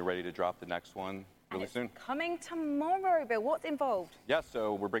 and we're getting ready to drop the next one really soon. Coming tomorrow, Bill. What's involved? Yeah,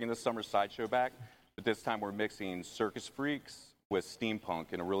 so we're bringing this summer's sideshow back, but this time we're mixing Circus Freaks with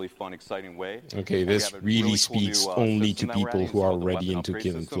steampunk in a really fun, exciting way. Okay, this really speaks only to people who are already into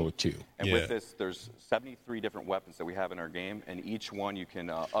Killing Floor 2. And with this, there's 73 different weapons that we have in our game, and each one you can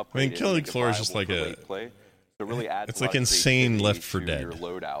upgrade. I mean, Killing Floor is just like a... So really adds it's like insane Left 4 Dead. Your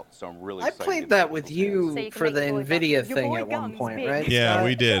loadout. So I'm really I played that with you for the NVIDIA thing at one point, right? Yeah,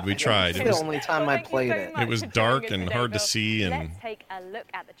 we did. We tried. It's the only time I played it. It was dark and hard to see and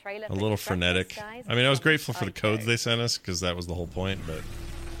a little frenetic. I mean, I was grateful for the codes they sent us because that was the whole point, but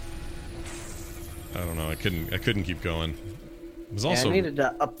I don't know. I couldn't keep going. It was also I needed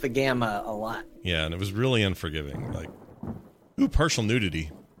to up the gamma a lot. Yeah, and it was really unforgiving. Like, ooh, partial nudity.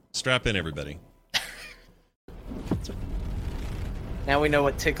 Strap in, everybody. Now we know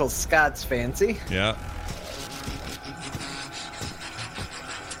what tickles Scott's fancy. Yeah.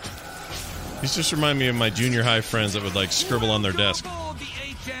 These just remind me of my junior high friends that would like scribble on their desk. The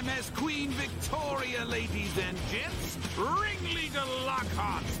HMS Queen Victoria, ladies and gents. Ringleader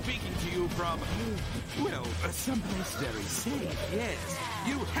Lockhart speaking to you from, well, someplace very safe, yes.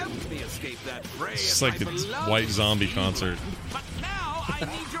 You helped me escape that fray. It's like the White Zombie concert. But now I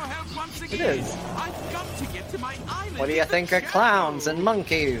need your help once again. It is. I've got to get to my island. What do you think of clowns and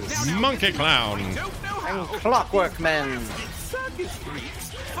monkeys? Monkey clown. And clockwork men.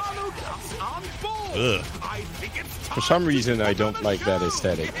 Ugh. For some reason, I don't like that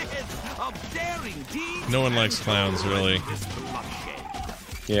aesthetic. No one likes clowns, really.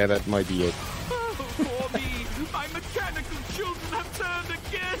 Yeah, that might be it. My mechanical children have turned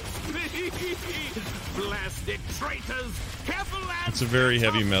against me. Plastic traitors. Careful, lads. It's a very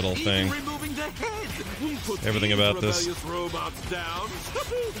heavy metal thing. Everything about this. Robots down.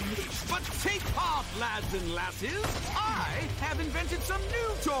 But take heart, lads and lasses. I have invented some new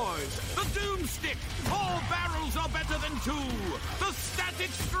toys. The Doomstick. All barrels are better than 2. The Static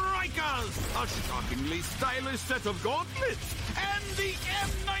Strikers. A shockingly stylish set of gauntlets. And the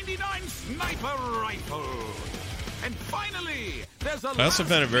M99 Sniper Rifle. And finally, there's a I also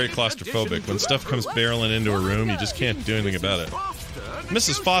found it very claustrophobic. When stuff comes barreling into a room, you just can't do anything about it.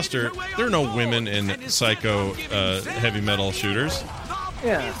 Mrs. Foster, there are no women in psycho heavy metal shooters.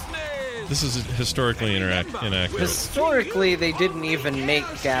 Yeah. This is historically inaccurate. Historically, they didn't even make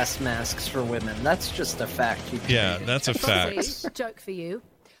gas masks for women. That's just a fact. Yeah, that's a fact. Joke for you.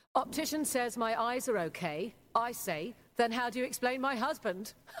 Optician says my eyes are okay. I say, then how do you explain my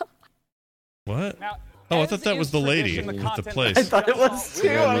husband? What? Oh, I thought that was the lady with the place. I thought it was too.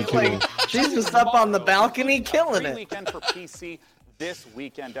 I was like, she's just up on the balcony killing it. Weekend for PC this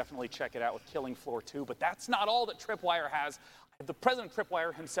weekend. Definitely check it out with Killing Floor 2. But that's not all that Tripwire has. I have the president of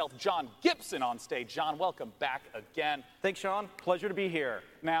Tripwire himself, John Gibson, on stage. John, welcome back again. Thanks, Sean. Pleasure to be here.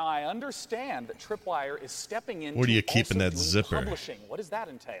 Now, I understand that Tripwire is stepping into Where do you keep in that zipper? Publishing. What does that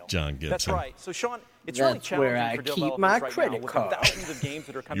entail? John Gibson. That's right. So, Sean, it's really challenging where I for keep developers my right credit now with card. thousands of games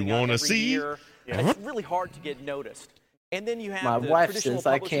that are coming You out wanna every see? year. And it's really hard to get noticed. And then you have My the wife traditional says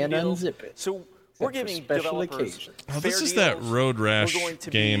I publishing can't deals. unzip it. So we're giving developers Oh, this fair is that deals. Road Rash We're going to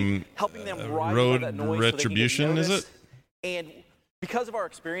be game, helping them rise Road above that noise so they can get Retribution, is noticed. it? And because of our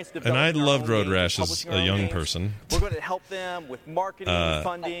experience And developing I our loved own Road games, Rash as publishing a our own young games, person. We're going to help them with marketing,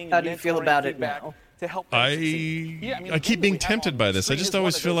 funding, How do you feel mentoring, about it feedback now? To help them succeed. I keep being tempted by this. I just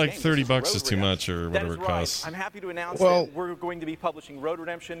always feel like $30 is too much or That whatever is it right. costs. I'm happy to announce Well- that we're going to be publishing Road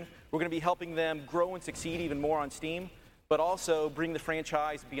Redemption. We're going to be helping them grow and succeed even more on Steam, but also bring the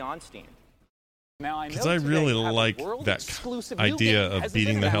franchise beyond Steam. Now, I Because I really like that idea of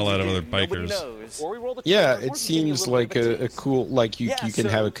beating the hell out of other bikers. Yeah, it seems like a cool, like you can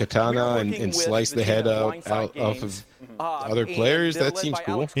have a katana and slice the head out off of other players. That seems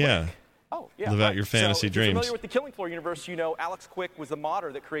cool. Yeah. Yeah, Live out your fantasy so if you're dreams. familiar with the Killing Floor universe, you know Alex Quick was the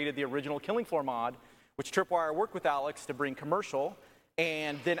modder that created the original Killing Floor mod, which Tripwire worked with Alex to bring commercial.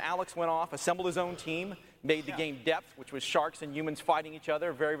 And then Alex went off, assembled his own team, made the game Depth, which was sharks and humans fighting each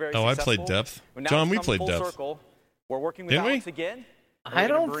other. Very, very Oh, I successful. played Depth. Well, now John, it's we come played full Depth. Circle. We're working with Didn't we? Alex again. I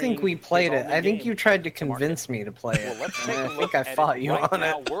don't think we played it. I think you tried to convince me to play it. And I think I fought you on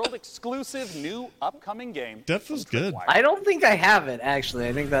now, it. world exclusive new upcoming game. Depth was good. I don't think I have it, actually.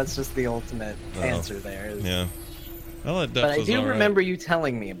 I think that's just the ultimate Oh. answer there. Yeah. I like Depth But I was do all right. remember you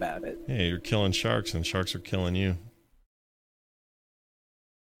telling me about it. Yeah, you're killing sharks and sharks are killing you.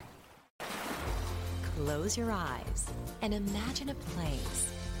 Close your eyes and imagine a place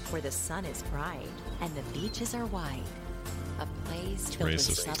where the sun is bright and the beaches are white A place filled with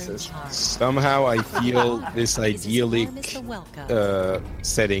southern charm. Somehow I feel this idyllic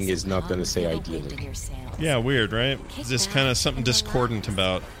setting is not going to say idyllic. Yeah, weird, right? Just kind of something discordant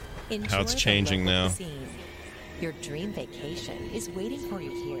about how it's changing now. Your dream vacation is waiting for you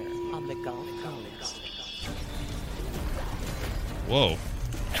here on the Gulf Coast. Whoa.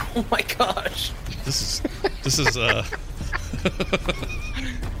 Oh my gosh. This is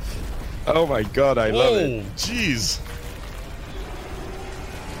Oh my god, I love it. Oh, jeez.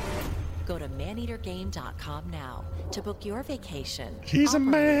 Go to maneatergame.com now to book your vacation. He's a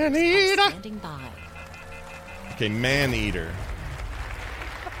Operators man-eater. are standing by. Okay, man-eater.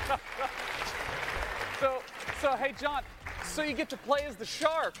 So hey, John, so you get to play as the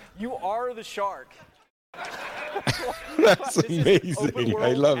shark. You are the shark. That's amazing.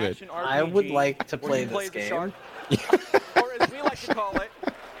 I love it. I would like to play this game. Or as we like to call it,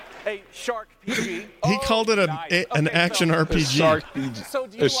 a shark PG. He called it an action RPG. A shark PG. So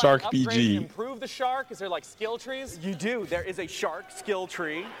do you shark upgrade PG. and improve the shark? Is there like skill trees? You do. There is a shark skill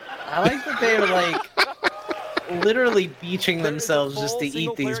tree. I like that they are like literally beaching themselves just to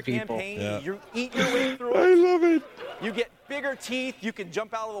eat these people. Yeah. You eat your way through it. I love it. You get bigger teeth. You can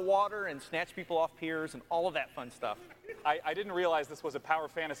jump out of the water and snatch people off piers and all of that fun stuff. I didn't realize this was a power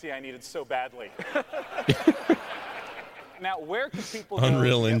fantasy I needed so badly. Now, where can people go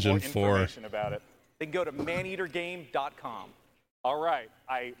Unreal to get Engine more 4. information about it? They can go to maneatergame.com. All right.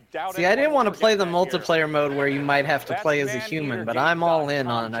 I doubt See, I didn't want to play the multiplayer mode where you might have to play as a human, but I'm all in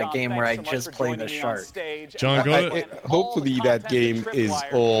on a game where I just play the shark. John, go to... Hopefully that game is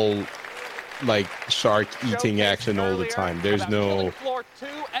all like shark eating action all the time. There's no...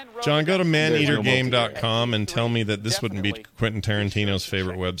 John, go to maneatergame.com and tell me that this wouldn't be Quentin Tarantino's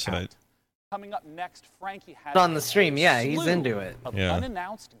favorite website. Coming up next, Frankie has On the stream, yeah, he's into it. Yeah.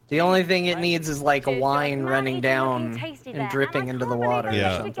 The only thing it needs is like a wine running down and dripping into the water.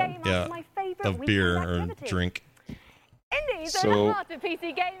 Yeah, yeah, of beer or drink. Indies So- are the heart of PC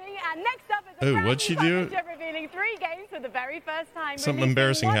gaming, and next up is a Oh, brand what'd she new do? partnership revealing 3 games for the very first time. Something releasing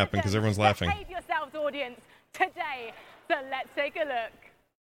embarrassing one of happened 'cause them. everyone's laughing. Behave yourselves, audience, today. So let's take a look.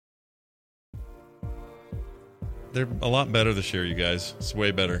 They're a lot better this year, you guys. It's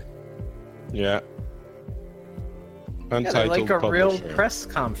way better. Yeah. Yeah, they're Untitled like a real publisher. press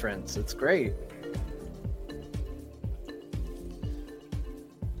conference. It's great.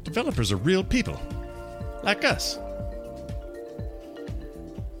 Developers are real people, like us.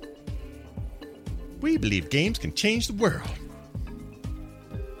 We believe games can change the world.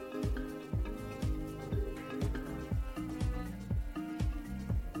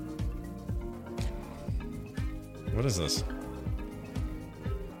 What is this?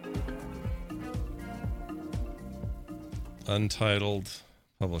 Untitled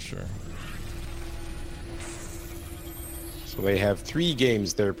publisher. So they have 3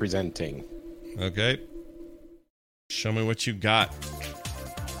 games they're presenting. Okay. Show me what you got.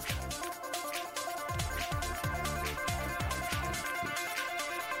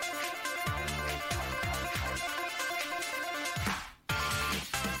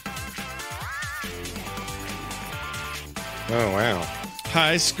 Oh wow.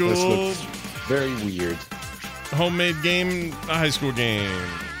 High school. This looks very weird. Homemade game, a high school game.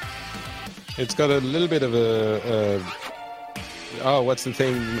 It's got a little bit of a oh, what's the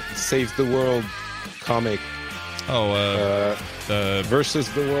thing? Save the World comic. Oh, versus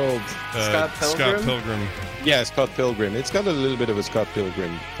the World. Scott Pilgrim. Yeah, Scott Pilgrim. It's got a little bit of a Scott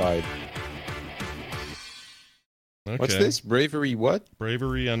Pilgrim vibe. Okay. What's this? Bravery what?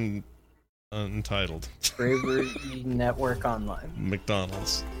 Bravery Untitled. Bravery Network Online.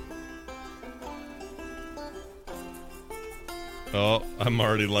 McDonald's. Oh, I'm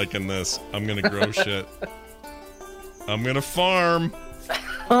already liking this. I'm gonna grow shit. I'm gonna farm.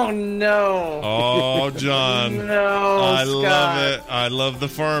 Oh no. Oh, John. No, I Scott. love it. I love the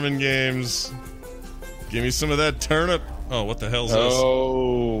farming games. Give me some of that turnip. Oh, what the hell's this?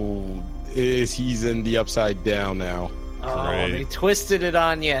 Oh, he's in the upside down now. Oh, Great. they twisted it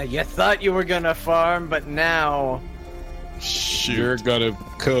on you. You thought you were gonna farm, but now You're gonna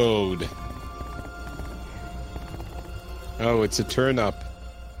code. Oh, it's a turn up.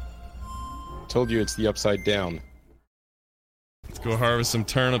 Told you it's the upside down. Let's go harvest some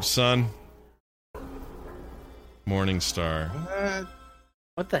turnips, son. Morningstar.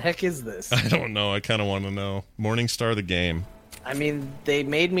 what the heck is this? I don't know. I kind of want to know. Morningstar the game. I mean, they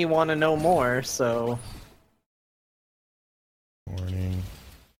made me want to know more, so Morning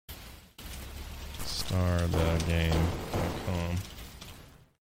Star the game.com.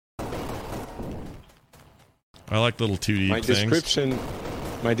 I like little 2D My things. description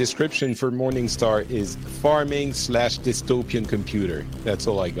My description for Morningstar is farming/dystopian computer. That's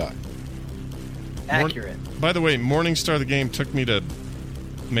all I got. Accurate. By the way, Morningstar the game took me to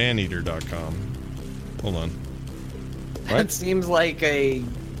maneater.com. Hold on. It seems like a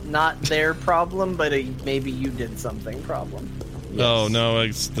not their problem, but a maybe you did something problem. Yes. Oh no,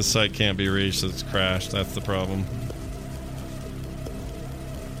 the site can't be reached. It's crashed. That's the problem.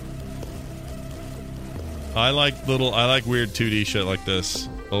 I like weird 2D shit like this.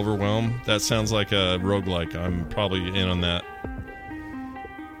 Overwhelm. That sounds like a roguelike. I'm probably in on that.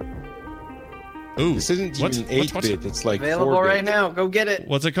 Ooh, this isn't even 8-bit. It's like available 4-bit. right now. Go get it.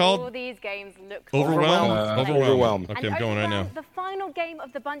 What's it called? All these games look Overwhelm. Overwhelm. Okay, I'm going right now. The final game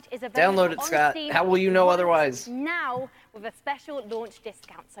of the bunch is available Download it, Scott. on Steam How will you know otherwise? Now with a special launch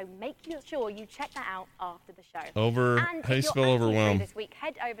discount. So make sure you check that out after the show. How do you spell Overwhelm? This week,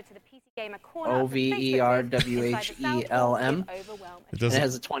 head over to the PC Gamer Corner. OVERWHELM. It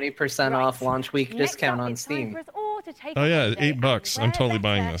has a 20% off launch week discount on Steam. Oh yeah, $8. I'm totally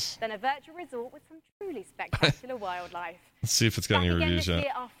buying this. Then a virtual resort with some truly spectacular wildlife. Let's see if it's got any reviews yet.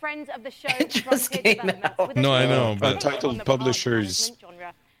 Our friends of the show just came out. No, I know, but Untitled Publishers.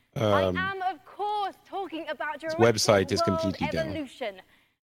 I am, of course, talking about Jurassic website is World completely down. Evolution.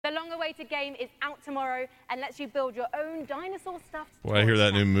 The long-awaited game is out tomorrow and lets you build your own dinosaur-stuffed. Well, I hear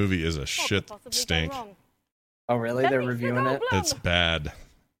that new movie is a shit stink. Oh, really? They're reviewing it? It's bad.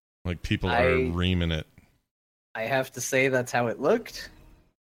 Like, people are reaming it. I have to say that's how it looked.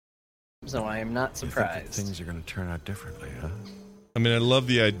 So I am not surprised. Things are going to turn out differently, huh? I mean, I love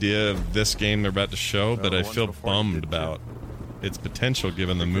the idea of this game they're about to show, but I feel bummed about its potential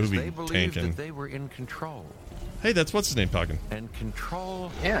given the movie tanking. They were in control. Hey, that's what's his name talking. And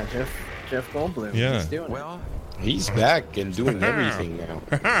control. Yeah, Jeff Goldblum. Yeah. He's doing well, he's back and doing everything now.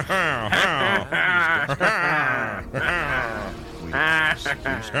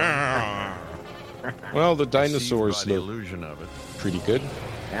 Well, the dinosaurs look pretty good.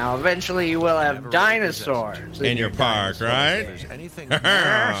 Now, eventually, you will have dinosaurs in your park, right?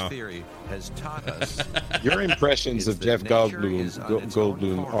 Your impressions of Jeff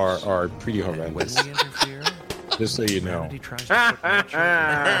Goldblum are pretty horrendous. Just so you know.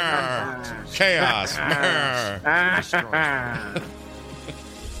 Chaos.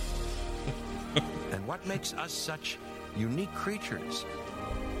 And what makes us such unique creatures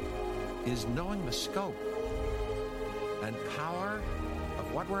is knowing the scope and power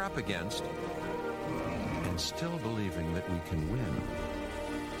of what we're up against and still believing that we can win.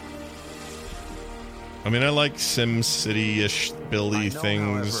 I mean, I like SimCity-ish buildy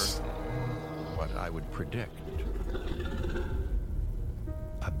things. However, what I would predict.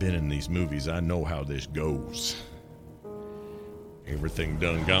 I've been in these movies. I know how this goes. Everything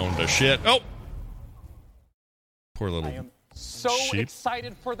done gone to shit. Oh! Poor little So sheep.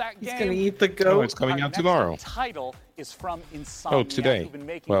 excited for that game. He's gonna eat the goat. Oh, it's coming out tomorrow. Title is from Insomniac. Oh, today. Who've been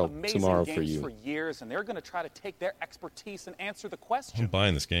making Well, amazing tomorrow games for you. years, and they're going to try to take their expertise and answer the question: I'm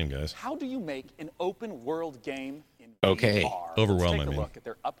buying this game, guys. how do you make an open-world game in Okay. VR? Overwhelm, Let's I take a mean. look at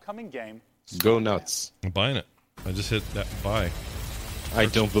their upcoming game. Go nuts. I'm buying it. I just hit that buy. I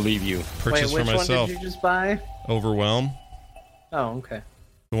don't believe you. Purchase Wait, which for myself. one did you just buy? Overwhelm. Oh, okay.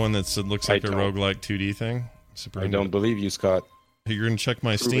 The one that looks like a roguelike 2D thing. I don't believe you, Scott. Hey, you're gonna check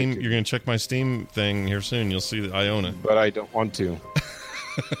my Steam. You're gonna check my Steam thing here soon. You'll see that I own it. But I don't want to.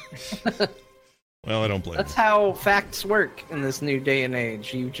 Well, I don't blame That's how facts work in this new day and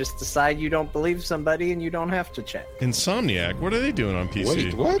age. You just decide you don't believe somebody and you don't have to check. you. Insomniac. What are they doing on PC?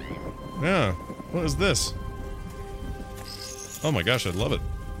 Wait, what? Yeah. What is this? Oh my gosh, I love it.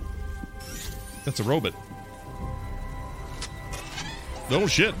 That's a robot. Oh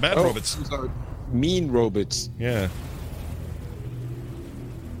shit, bad robots. These are mean robots. Yeah.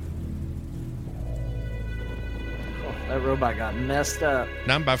 That robot got messed up.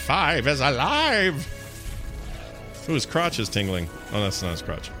 Number 5 is alive. Ooh, his crotch is tingling. Oh, that's not his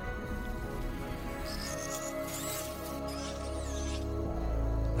crotch.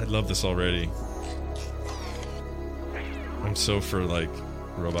 I love this already. I'm so for, like,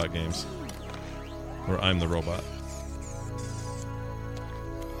 robot games. Where I'm the robot.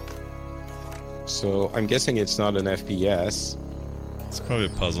 So, I'm guessing it's not an FPS. It's probably a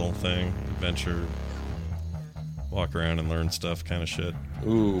puzzle thing. Adventure. Walk around and learn stuff kind of shit.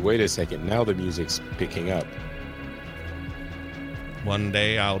 Ooh, wait a second. Now the music's picking up. One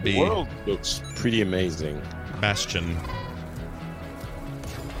day I'll be... The world looks pretty amazing. Bastion.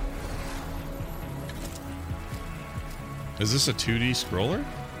 Is this a 2D scroller?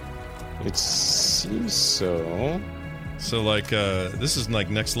 It seems so. So, like, this is like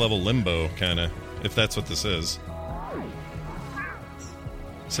next level Limbo, kind of, if that's what this is.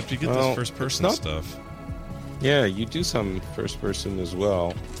 Except you get this first-person stuff. Yeah, you do some first-person as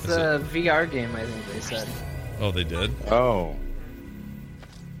well. It's a VR game, I think they said. Oh, they did? Oh.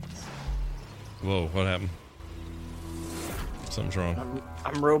 Whoa, what happened? Something's wrong.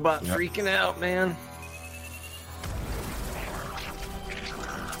 I'm robot freaking out, man.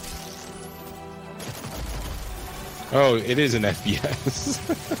 Oh, it is an FPS.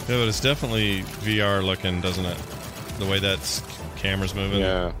 Yeah, but it's definitely VR looking, doesn't it? The way that camera's moving.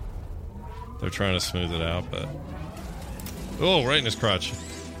 Yeah. They're trying to smooth it out, but... Oh, right in his crotch.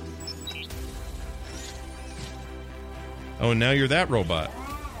 Oh, and now you're that robot.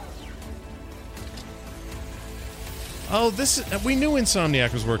 Oh, we knew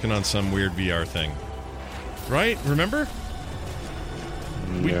Insomniac was working on some weird VR thing. Right? Remember?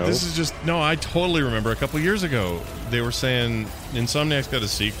 No. This is just... No, I totally remember a couple years ago. They were saying Insomniac's got a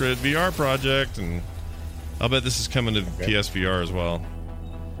secret VR project, and I'll bet this is coming to PSVR as well.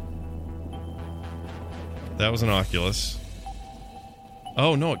 That was an Oculus.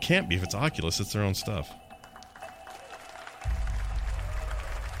 Oh, no, it can't be. If it's Oculus, it's their own stuff.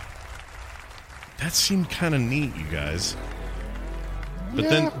 That seemed kind of neat, you guys.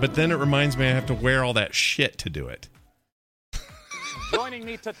 But then it reminds me I have to wear all that shit to do it. Joining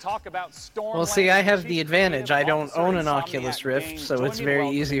me to talk about Stormland. Well, see, I have the advantage. I don't own an Oculus Rift, so it's very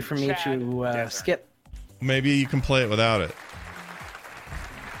easy for me to skip. Maybe you can play it without it.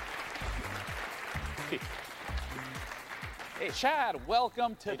 Hey, Chad,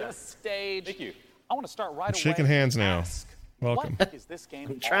 welcome to the stage. Thank you. I want to start right away. Shaking hands now. Welcome. What is this game?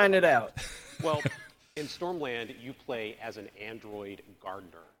 I'm trying it out. Well, in Stormland, you play as an android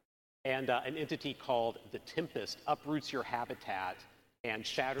gardener. And an entity called the Tempest uproots your habitat and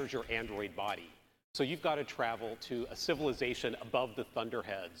shatters your android body. So you've got to travel to a civilization above the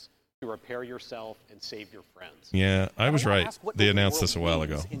Thunderheads to repair yourself and save your friends. Yeah, I was right. They announced this a while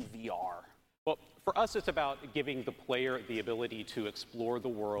ago. In VR. Well, for us, it's about giving the player the ability to explore the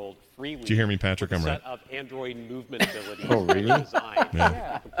world freely. Did you hear me, Patrick? I'm right. Set of android movement abilities. Oh, really?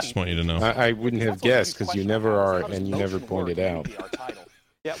 Yeah. Just want you to know. I wouldn't have guessed, because you never are, and you never pointed out.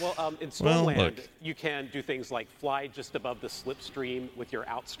 Yeah, well, in Stormland, you can do things like fly just above the slipstream with your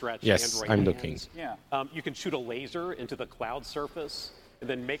outstretched android I'm hands. looking. Yeah. You can shoot a laser into the cloud surface and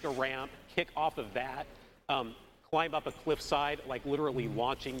then make a ramp, kick off of that, climb up a cliffside, like literally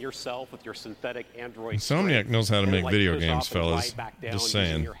launching yourself with your synthetic android. Insomniac knows how to make video games, fellas. Just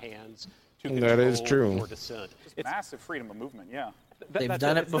saying. That is true. It's massive freedom of movement, yeah. They've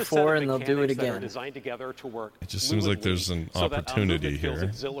done it before, and they'll do it again. It just seems like there's an opportunity here. Feels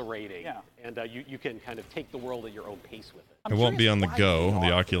exhilarating, and you can kind of take the world at your own pace with it. It won't be on the Go,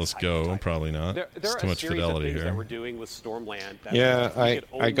 the Oculus Go, probably not. It's too much fidelity that here. we're doing with Stormland that Yeah,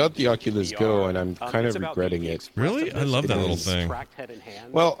 I got the Oculus Go, and I'm kind of regretting it. Really? I love that little thing.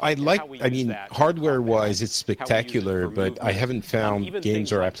 Well, I mean, hardware-wise, it's spectacular, but I haven't found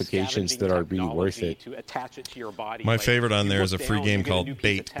games or applications that are really worth it. My favorite on there is a free game called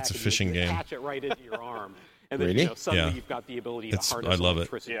Bait. It's a fishing game. Attach it right into your arm. And then, Really? suddenly Yeah. you've got the ability It's- to I harness love it.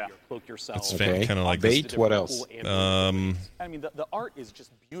 electricity to cloak yourself. It's kind of like Bait. What else? I mean, the art is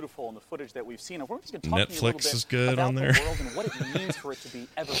just beautiful in the footage that we've seen. We're just going to talk to you a little Netflix bit is good about on the there. world and what it means for it to be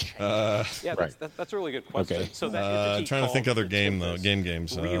ever-changing. Yeah, that's a really good question. Okay. So that entity trying to think called other the game Tempest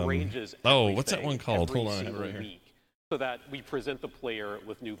games. rearranges What's that everything one called? every Hold on, I have it single right here. week, so that we present the player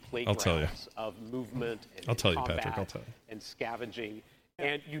with new I'll tell you. playgrounds of movement and I'll tell you, combat Patrick, I'll tell you. and scavenging.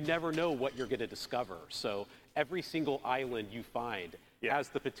 And you never know what you're going to discover. So every single island you find has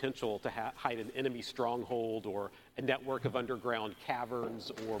the potential to hide an enemy stronghold or a network of underground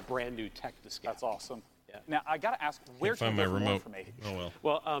caverns or brand new tech to scout. That's awesome. Yeah. Now, I got to ask, where Can't find can my we get more remote. information? Oh,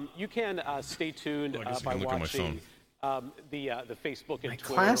 well. Well, you can stay tuned Well, I guess I by can look on my watching phone. the Facebook and My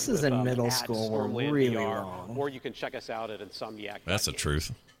Twitter. classes with, in middle at school were Stormland really VR, long. Or you can check us out at Insomniac. That's the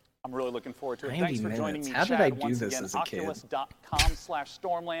truth. I'm really looking forward to it. 90 Thanks for joining minutes. me, How did Chad. I do Once this again, as a kid?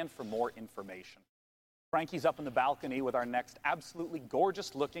 Oculus.com/Stormland for more information. Frankie's up in the balcony with our next absolutely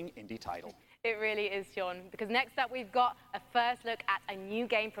gorgeous-looking indie title. It really is, Sean, because next up we've got a first look at a new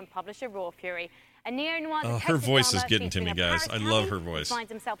game from publisher Raw Fury. A neo-noir Oh, her detective voice is drama getting to featuring me, a guys. Paris I love cabbie her who voice.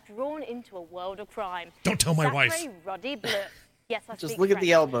 finds himself drawn into a world of crime. Don't tell my wife. Zachary Roddy Bleu. Yes, I Just speak look at the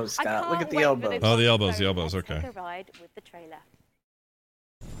French. elbows, I Scott. Look can't at the wait for elbows. this Oh, the one. elbows, So the elbows, let's okay. Take a ride with the trailer.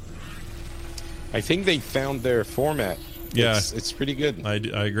 I think they found their format. Yeah. It's pretty good. I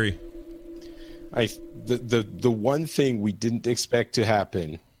agree. The one thing we didn't expect to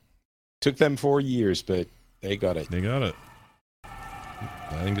happen took them 4 years, but they got it. They got it.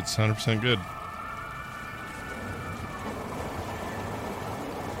 I think it's 100% good.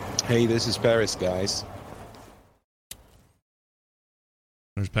 Hey, this is Paris, guys.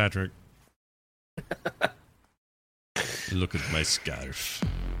 There's Patrick. Look at my scarf.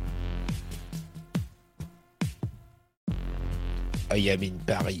 I am in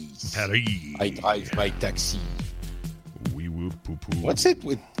Paris. I drive my taxi. Wee whoop poo poo. What's it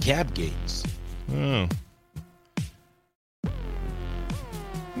with cab games? Oh.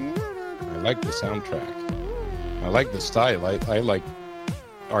 I like the soundtrack. I like the style. I like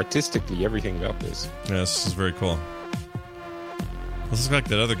artistically everything about this. Yeah, this is very cool. This looks like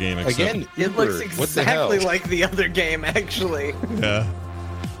that other game. Except... Again, it looks exactly like the other game, actually. Yeah.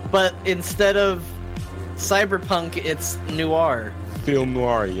 But instead of cyberpunk, it's noir. Film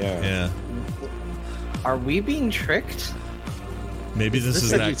noir, yeah. Yeah. Are we being tricked? Maybe this is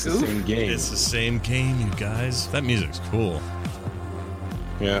the same game. It's the same game, you guys. That music's cool.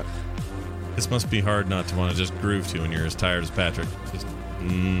 Yeah. This must be hard not to want to just groove to when you're as tired as Patrick. Just,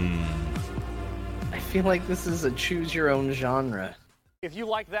 I feel like this is a choose your own genre. If you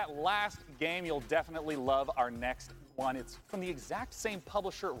like that last game, you'll definitely love our next one. It's from the exact same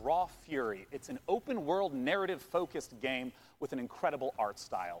publisher, Raw Fury. It's an open-world, narrative-focused game with an incredible art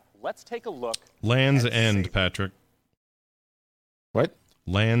style. Let's take a look. Land's End, Patrick. What?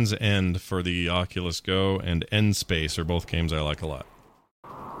 Land's End for the Oculus Go and End Space are both games I like a lot.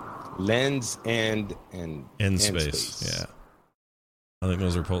 Land's End and End Space. Yeah. I think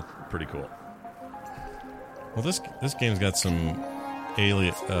those are both pretty cool. Well, this game's got some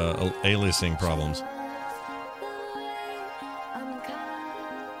aliasing problems.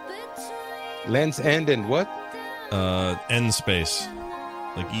 Land's End and what? End Space.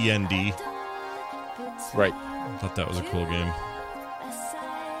 Like END. Right. I thought that was a cool game.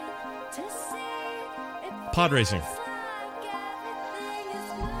 Pod racing.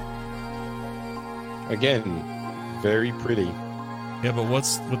 Again, very pretty. Yeah, but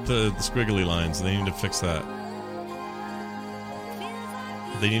what's with the squiggly lines? They need to fix that.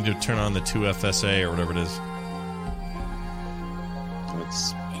 They need to turn on the 2FSA or whatever it is.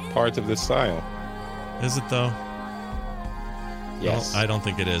 It's part of the style. Is it, though? Yes. No, I don't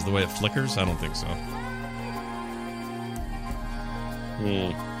think it is. The way it flickers, I don't think so.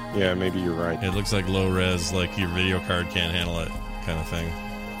 Yeah, maybe you're right. It looks like low res, like your video card can't handle it kind of thing.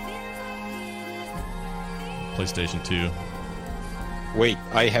 PlayStation 2. Wait,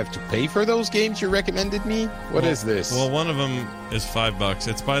 I have to pay for those games you recommended me? What is this? Well, one of them is $5.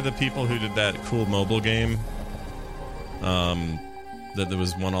 It's by the people who did that cool mobile game. That there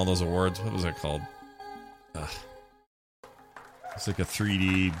was won all those awards. What was it called? It's like a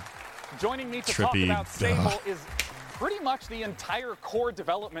 3D. Joining me to trippy, talk about Sable is pretty much the entire core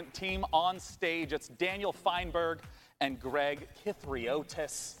development team on stage. It's Daniel Feinberg and Greg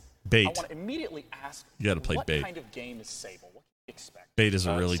Kithriotis. Bait. I want to immediately ask, You gotta play what Bait. kind of game is Sable? What do you expect? Bait is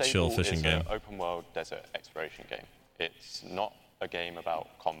a really chill Sable fishing is game. an open-world desert exploration game. It's not a game about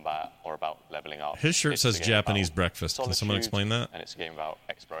combat or about leveling up. His shirt It's says a game Japanese about breakfast. Can someone solitude, explain that? And it's a game about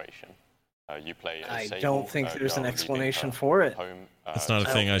exploration. You play I as Sable, don't think there's an girl explanation leaving her for it. home, That's not a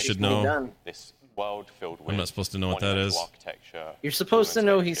to thing I should know. This world filled with I'm not supposed to know what that is. monumental architecture, You're supposed to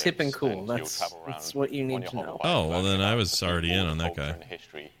know he's ships, hip and cool. and you'll That's travel around what you on need your to know. hoverboard Oh, well, then learning I about was the already people, in on that culture, guy. and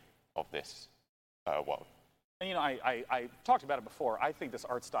history of this world. And, you know, I talked about it before. I think this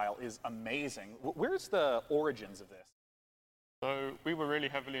art style is amazing. Where's the origins of this? So we were really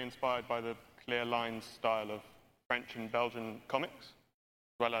heavily inspired by the clear lines style of French and Belgian comics,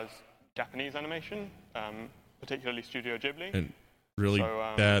 as well as Japanese animation, particularly Studio Ghibli. And really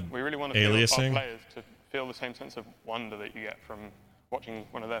so, bad we really want aliasing. our players to feel the same sense of wonder that you get from watching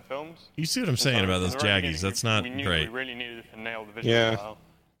one of their films. You see what I'm And saying so about from those the very Jaggies? beginning, That's not we knew great. We really needed to nail the visual Yeah. style.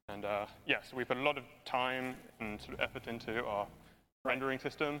 And so we put a lot of time and sort of effort into our rendering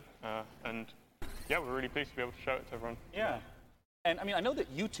system. And yeah, we're really pleased to be able to show it to everyone. Yeah. And I mean, I know that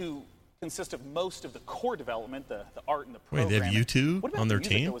you two consist of most of the core development, the art and the Wait, programming. they have U2 What about on their the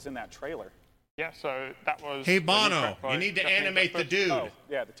music team? that was in that trailer? Yeah, so that was. Hey, the new Bono, track by you need to Japanese animate the Breakfast. dude. Oh,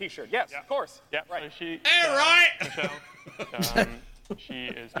 yeah, the T-shirt. Yes, of course. Yeah, right. so she. Hey, right! Michelle. She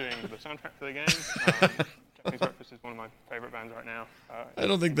is doing the soundtrack for the game. Japanese Breakfast is one of my favorite bands right now. I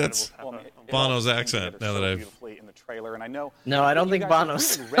don't think that's Bono's accent. Now that I've beautifully in the trailer, and I know. No, I don't think Bono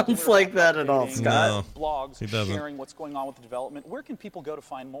sounds like that at all, Scott. Blogs he doesn't. sharing what's going on with the development. Where can people go to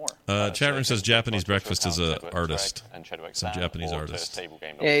find more? Chat room says Japanese Breakfast is an artist. Some Japanese artist.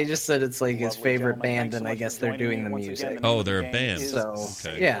 Yeah, he just said it's like his favorite band, and I guess they're doing the music. Oh, they're a band. So,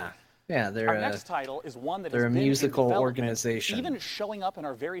 Okay. yeah, they're Our next title is one that they're has a been in musical development, organization. even showing up in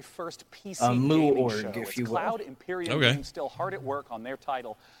our very first PC A moo gaming org, show. if It's you will. Cloud Imperium Okay. Games still hard at work on their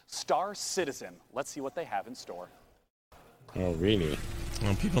title, Star Citizen. Let's see what they have in store. Oh, really?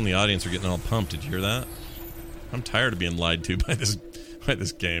 Well, people in the audience are getting all pumped. Did you hear that? I'm tired of being lied to by this by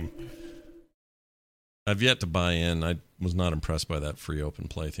this game. I've yet to buy in. I was not impressed by that free open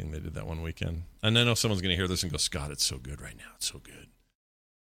play thing they did that one weekend. And I know someone's going to hear this and go, Scott, it's so good right now. It's so good.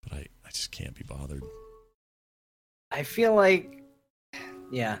 But I just can't be bothered. I feel like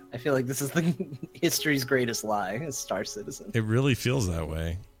this is the history's greatest lie, is Star Citizen. It really feels that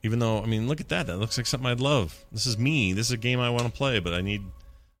way. Even though, I mean, look at that. That looks like something I'd love. This is me. This is a game I want to play, but I need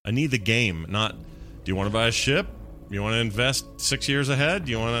the game. Not, do you want to buy a ship? Do you want to invest 6 years ahead?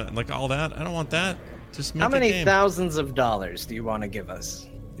 Do you want to, like, all that? I don't want that. Just make How many a game. thousands of dollars do you want to give us?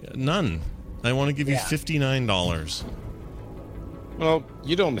 None. I want to give you $59. Well,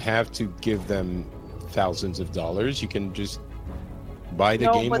 you don't have to give them thousands of dollars. You can just buy the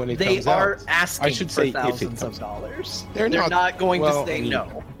game when it comes out. They are asking I should say thousands of dollars. They're not going to say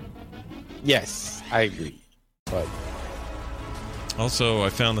no. Yes, I agree. But also, I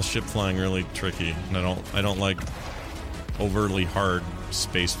found the ship flying really tricky, and I don't like overly hard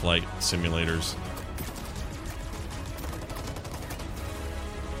space flight simulators.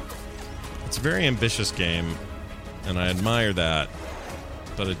 It's a very ambitious game, and I admire that,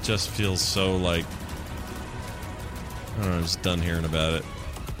 but it just feels so like, I don't know, I'm just done hearing about it.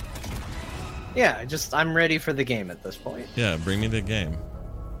 Yeah, I'm ready for the game at this point. Yeah, bring me the game.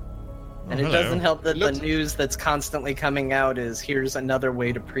 And it doesn't help that the news that's constantly coming out is here's another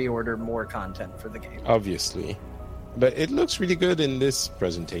way to pre-order more content for the game. Obviously. But it looks really good in this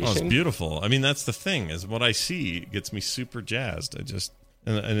presentation. Oh, it's beautiful. I mean, that's the thing, is what I see gets me super jazzed.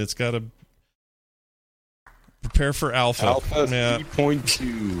 And it's got to prepare for alpha. Alpha yeah.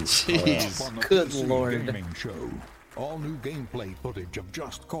 3.2. Jeez. Good lord. Gaming show. All new gameplay footage of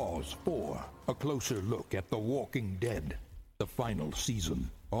Just Cause 4. A closer look at The Walking Dead. The final season.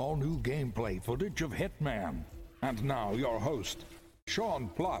 All new gameplay footage of Hitman. And now your host, Sean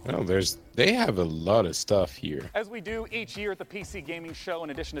Plott. Well, they have a lot of stuff here. As we do each year at the PC Gaming Show, in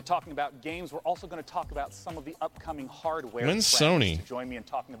addition to talking about games, we're also going to talk about some of the upcoming hardware. When's trends. Sony? To join me in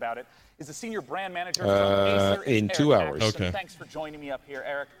talking about it is the senior brand manager from Acer. In Eric 2 hours. Axson. Okay. Thanks for joining me up here,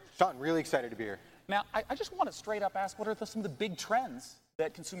 Eric. Sean, really excited to be here. Now, I just want to straight up ask, what are some of the big trends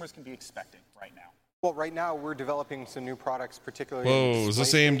that consumers can be expecting right now? Well, right now we're developing some new products, particularly. Whoa, is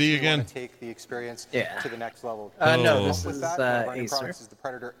this AMD we again? Want to take the experience to the next level. No, this is one of our new Acer. products is the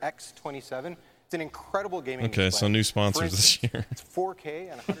Predator X27. It's an incredible gaming Okay, display. so new sponsors For instance, this year. It's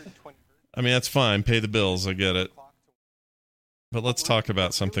 4K and 120. I mean, that's fine. Pay the bills. I get it. But let's talk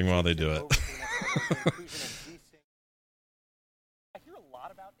about something while they do it.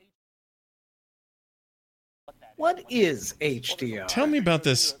 What is HDR? Tell me about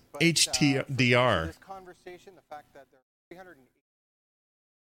this HDR. This conversation, the fact that there are 380.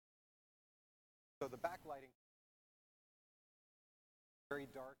 So the backlighting, very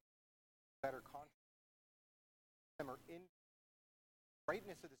dark, better contrast.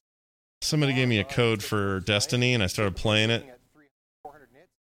 Brightness of the Somebody gave me a code for Destiny, and I started playing it.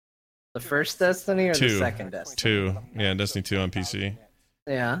 The first Destiny or the 2. second Destiny? 2. Yeah, Destiny 2 on PC.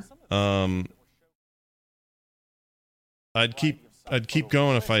 Yeah. I'd keep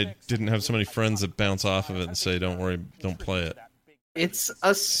going if I didn't have so many friends that bounce off of it and say, "Don't worry, don't play it." It's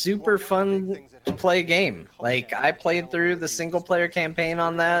a super fun to play game. Like, I played through the single player campaign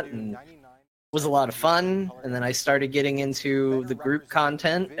on that and it was a lot of fun, and then I started getting into the group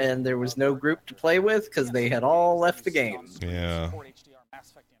content and there was no group to play with because they had all left the game. Yeah.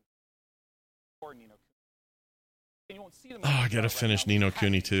 Oh, I gotta finish Ni no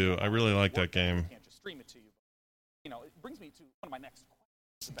Kuni 2. I really like that game.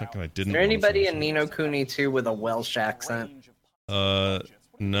 I didn't. Is there anybody in Ni no Kuni 2 with a Welsh accent?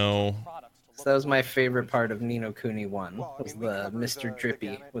 No. So that was my favorite part of Ni no Kuni 1, was the Mr.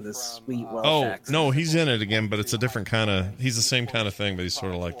 Drippy with his sweet Welsh accent. No, he's in it again, but it's a different kind of... He's the same kind of thing, but he's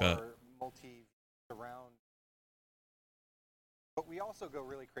sort of like that. But we also go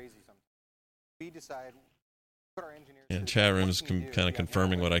really crazy sometimes. We decide... Yeah, chat room is kind of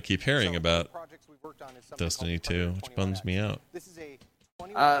confirming what I keep hearing about Destiny 2, which bums me out.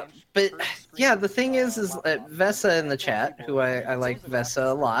 But yeah, the thing is Vesa in the chat, who I like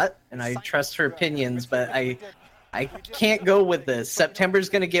Vesa a lot, and I trust her opinions, but I can't go with this. September's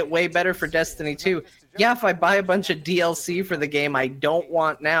going to get way better for Destiny 2. Yeah, if I buy a bunch of DLC for the game I don't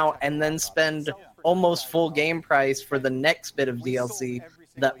want now, and then spend almost full game price for the next bit of DLC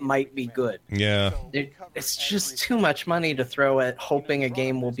that might be good. Yeah. It's just too much money to throw at hoping a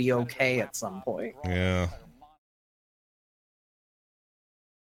game will be okay at some point. Yeah.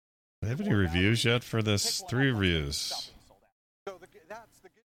 Do they have any reviews yet for this? 3 reviews.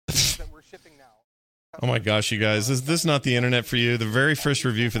 Oh my gosh, you guys. Is this not the internet for you? The very first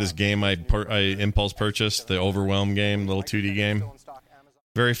review for this game I impulse purchased, the Overwhelm game, little 2D game.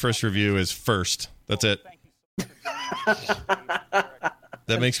 Very first review is first. That's it.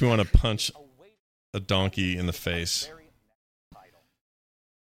 That makes me want to punch a donkey in the face.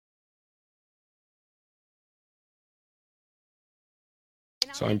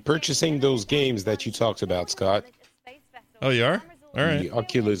 So I'm purchasing those games that you talked about, Scott. Oh, you are? All right. The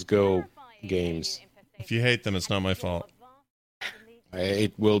Oculus Go games. If you hate them, it's not my fault.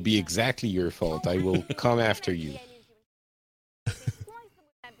 It will be exactly your fault. I will come after you.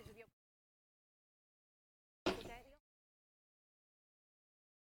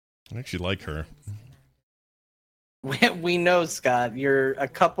 I actually like her. We know, Scott. You're a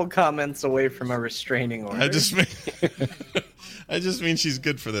couple comments away from a restraining order. I just mean she's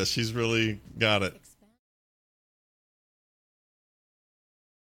good for this. She's really got it.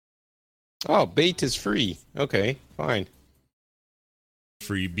 Oh, bait is free. Okay, fine.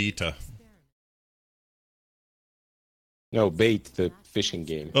 Free beta. No, bait, the fishing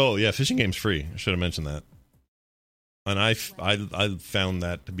game. Oh, yeah, fishing game's free. I should have mentioned that. And I found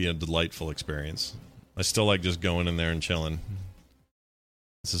that to be a delightful experience. I still like just going in there and chilling.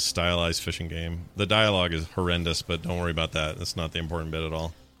 It's a stylized fishing game. The dialogue is horrendous, but don't worry about that. That's not the important bit at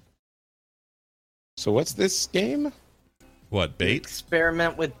all. So what's this game? What, bait?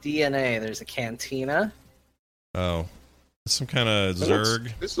 Experiment with DNA. There's a cantina. Oh. Some kind of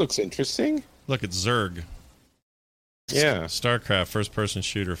Zerg. This looks interesting. Look, it's Zerg. Yeah. StarCraft, first-person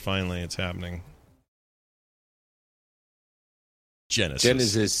shooter. Finally, it's happening.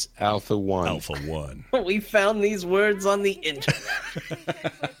 Genesis Alpha 1. Alpha 1. We found these words on the internet.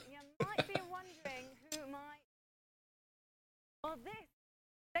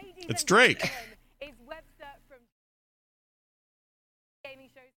 It's Drake.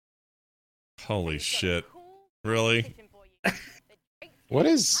 Holy shit. Really? What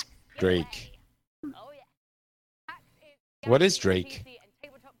is Drake? What is Drake?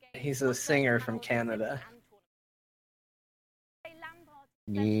 He's a singer from Canada.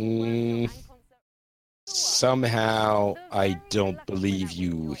 Somehow, I don't believe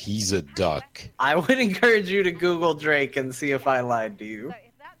you. He's a duck. I would encourage you to Google Drake and see if I lied to you.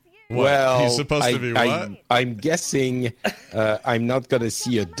 What? Well, He's supposed to be what? I'm guessing I'm not going to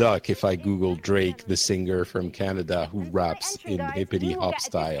see a duck if I Google Drake, the singer from Canada who raps in hippity hop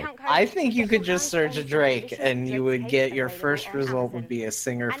style. I think you could just search Drake and you would get your first result would be a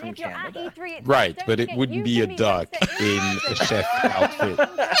singer from Canada. Right, but it wouldn't be a duck in a chef outfit.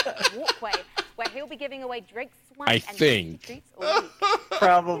 Where he'll be giving away Drake's I think.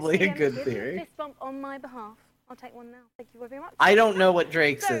 Probably a good theory. Fist bump on my behalf. I'll take one now. Thank you very much. I don't know what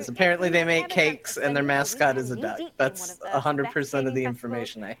Drake's is. Apparently they make cakes and their mascot is a duck. That's 100% of the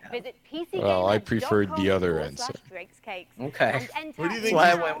information I have. Well, I preferred the other answer. Okay. What do you think? That's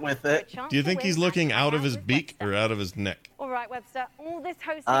why I went with it. Do you think he's looking out of his beak or out of his neck? All right, Webster. All this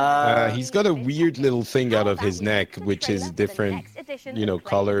hosting. He's got a weird little thing out of his neck, which is different,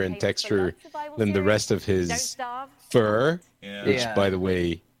 color and texture than the rest of his fur, which, by the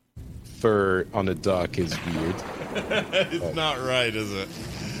way, fur on a duck is weird. It's not right, is it?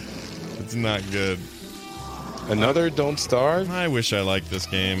 It's not good. Another Don't Starve? I wish I liked this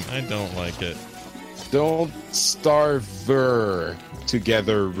game. I don't like it. Don't Starve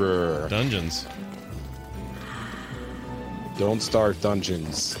together. Dungeons. Don't Starve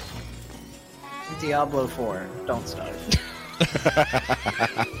Dungeons. Diablo 4. Don't Starve.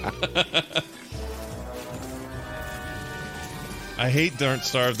 I hate Don't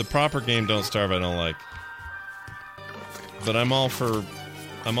Starve. The proper game Don't Starve I don't like. But I'm all for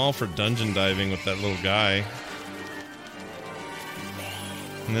dungeon diving with that little guy.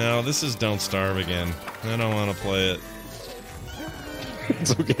 No, this is Don't Starve again. I don't want to play it.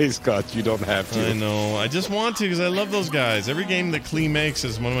 It's okay, Scott. You don't have to. I know. I just want to because I love those guys. Every game that Klee makes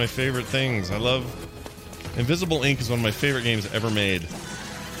is one of my favorite things. I love... Invisible Inc. is one of my favorite games ever made.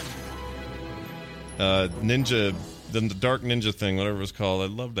 Ninja... The Dark Ninja thing, whatever it was called. I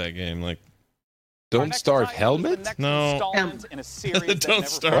love that game. Like, Don't Starve Helmet? No. Don't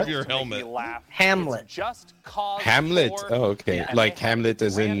starve your helmet. Hamlet. Hamlet? Oh, okay. Yeah. Like Hamlet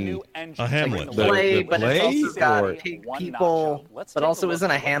as in... A Hamlet. The Play, but play? it's also got Or... pig people, but also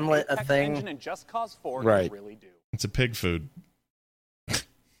isn't a Hamlet a thing? Right. It's a pig food.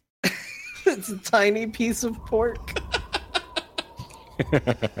 It's a tiny piece of pork.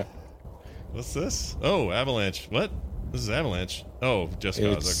 What's this? Oh, Avalanche. What? This is Avalanche. Oh, Just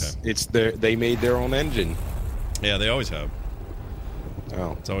Cause. Okay. They made their own engine. Yeah, they always have.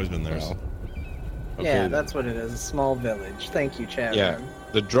 Oh. It's always been theirs. Well. Okay. Yeah, that's what it is. A small village. Thank you, Chad. Yeah.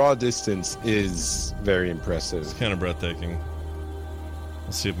 The draw distance is very impressive. It's kind of breathtaking.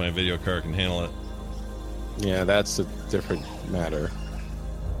 Let's see if my video card can handle it. Yeah, that's a different matter.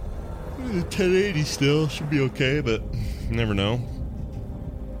 1080 still should be okay, but you never know.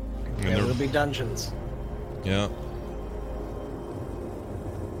 There will be dungeons. Yeah.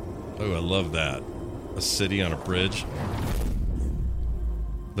 Oh, I love that. A city on a bridge.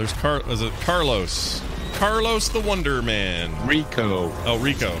 There's is it Carlos? Carlos the Wonder Man. Rico. Oh,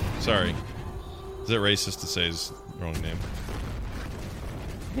 Rico. Sorry. Is it racist to say his wrong name?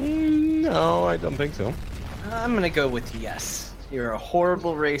 No, I don't think so. I'm gonna go with yes. You're a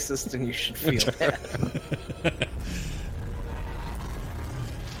horrible racist and you should feel bad.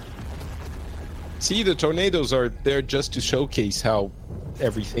 See, the tornadoes are there just to showcase how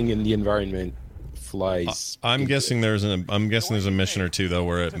everything in the environment flies. I'm guessing there's a mission or two though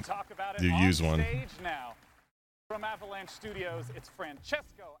where you use one. Now, from Avalanche Studios, it's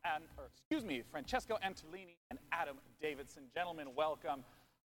Francesco Antolini and Adam Davidson. Gentlemen, welcome.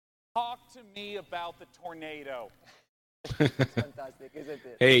 Talk to me about the tornado. Fantastic, isn't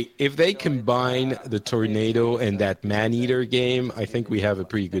it? Hey, if they combine the tornado and that man-eater game, I think we have a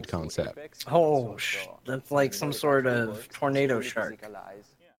pretty good concept. Oh, that's like some sort of tornado shark.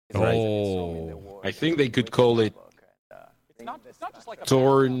 Oh, I think they could call it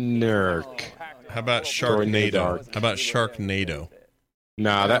Tornark. How about Sharknado? How about Sharknado?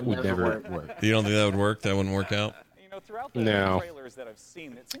 Nah, that would never work. You don't think that would work? That wouldn't work out? No.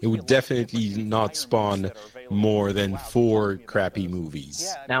 It would definitely not spawn more than 4 crappy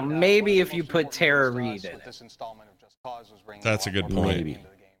movies. Now, maybe if you put Tara Reid in it. That's a good point. Maybe.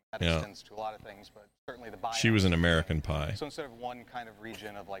 Yeah. She was an American Pie. So instead of one kind of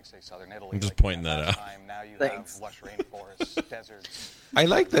region of, like, say, southern Italy, I'm just pointing that out. now you have lush rainforests, deserts. I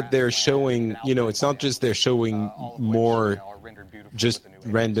like that they're showing, it's not just they're showing more just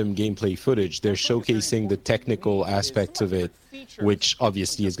random gameplay footage. They're showcasing the technical aspects of it, which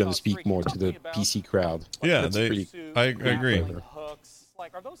obviously is going to speak more to the PC crowd. Yeah, I agree.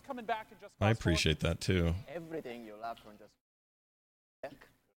 Like, are those coming back in Just I appreciate that too. Everything you love from Just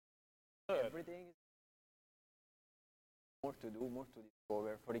everything is more to do, more to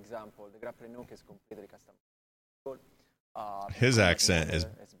discover. For example, the grappling hook is completely customizable. His accent is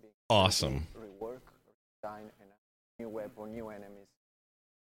awesome. Rework, design, and new weapon, new enemies.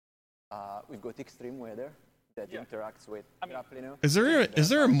 We've got extreme weather that interacts with grappling hook. Is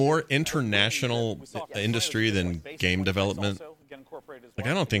there a more international industry than game development? Like,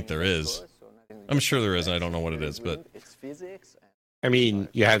 I don't think there is. I'm sure there is. I don't know what it is, but it's physics. I mean,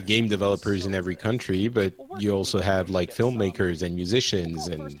 you have game developers in every country, but you also have like filmmakers and musicians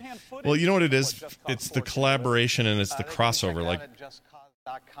and. Well, you know what it is? It's the collaboration and it's the crossover. Like,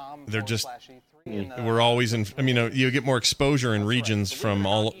 they're just. We're always in. I mean, you get more exposure in regions from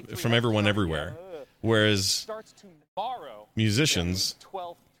everyone everywhere, whereas musicians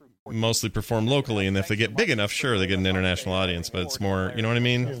mostly perform locally, and if they get big enough, sure, they get an international audience. But it's more. You know what I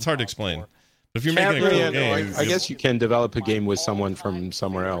mean? It's hard to explain. If you're making a cool game, I guess you can develop a game with someone from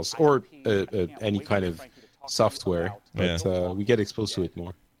somewhere else, or any kind of software. But we get exposed to it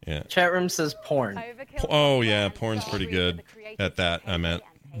more. Yeah. Chat room says porn. Oh yeah, porn's pretty good at that. I meant.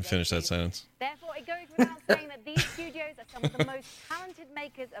 Finish that sentence. Therefore, it goes without saying that these studios are some of the most talented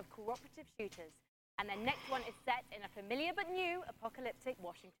makers of cooperative shooters, and their next one is set in a familiar but new apocalyptic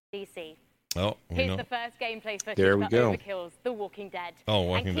Washington D.C. Oh, Here's the first gameplay footage there we for go. Overkill's The Walking Dead. Oh,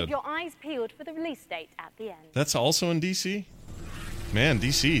 Walking and keep Dead. your eyes peeled for the release date at the end. That's also in DC? Man,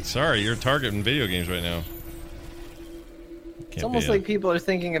 DC, sorry, you're a target in video games right now. It's almost like people are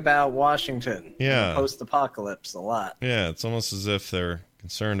thinking about Washington. Yeah. Post-apocalypse a lot. Yeah, it's almost as if they're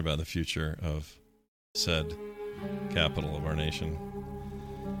concerned about the future of said capital of our nation.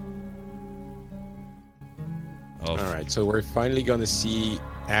 All right, so we're finally going to see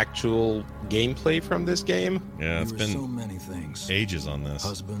actual gameplay from this game. Yeah, it's been so many things. Ages on this.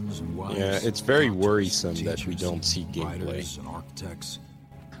 Husbands and wives. Yeah, it's very worrisome that we don't see gameplay. And architects.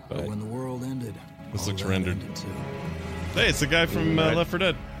 But when the world ended, this all looks that rendered. ended too. Hey, it's the guy from Left 4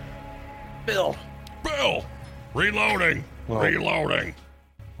 Dead. Bill. Reloading. Well, Reloading.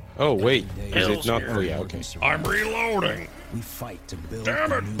 Oh wait, is it not? Oh yeah, okay. I'm reloading. We fight to build.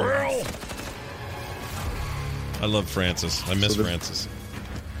 Damn it, Bill! I love Francis. I miss Francis.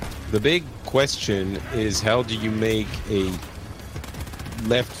 The big question is, how do you make a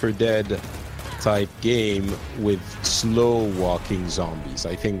Left 4 Dead type game with slow walking zombies?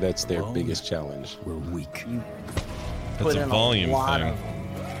 I think that's their biggest challenge. We're weak. That's a volume thing.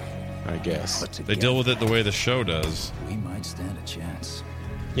 I guess. They deal with it the way the show does. We might stand a chance.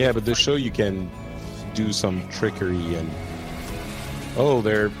 Yeah, but the show you can do some trickery and... Oh,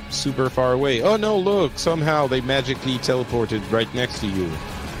 they're super far away. Oh no, look! Somehow they magically teleported right next to you.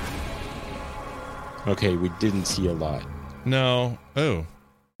 Okay, we didn't see a lot. No. Oh.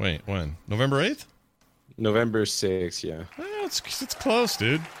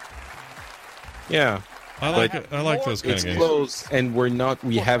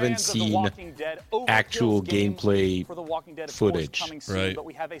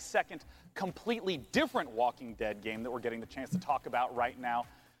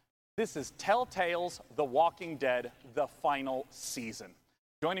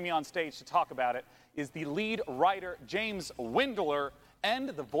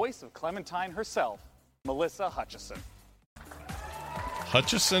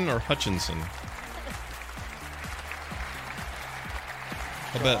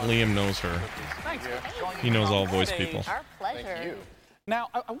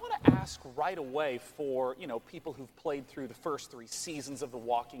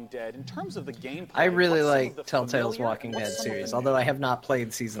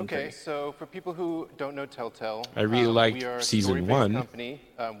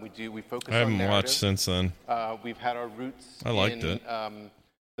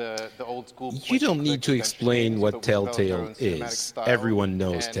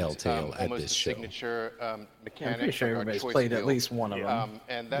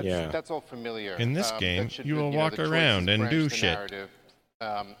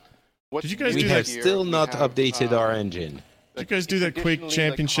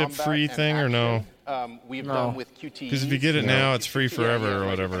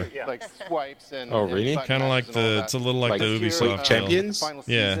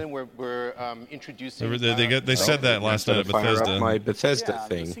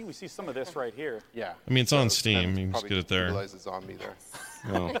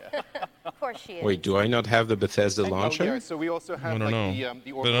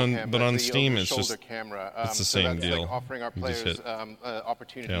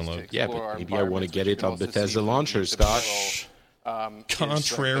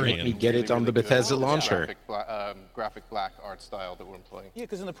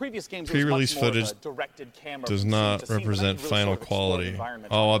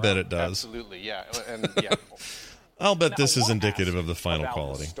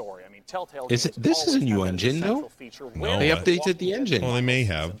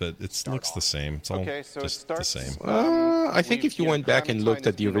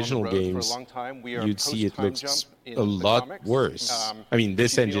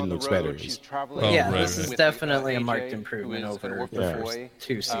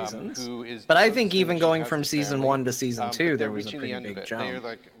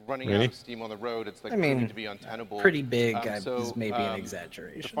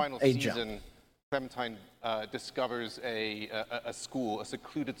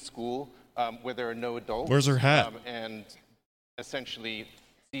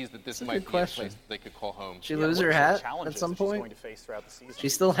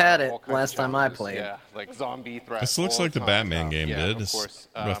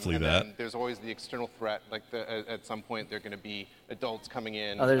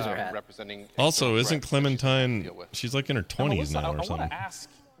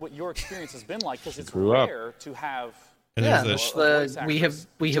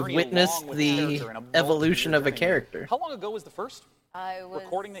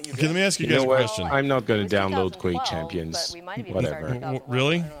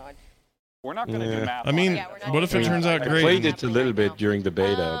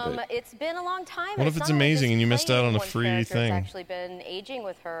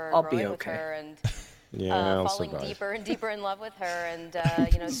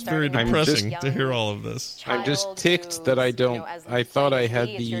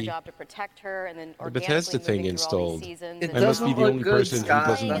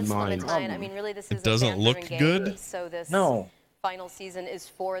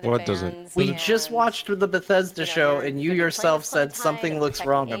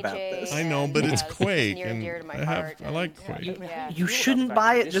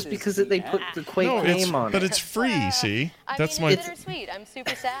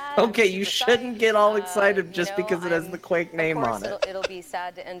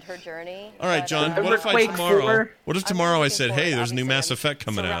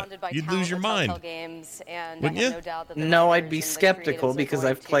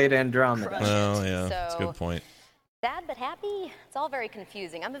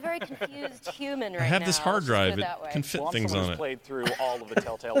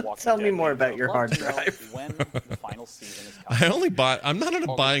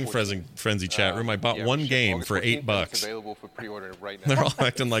 chat room. I bought one game for $8. It's available for pre-order right now. They're all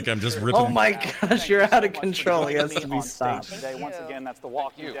acting like I'm just ripping. Oh my gosh, you're out of control. He has to be on stopped. stage today. Once again, that's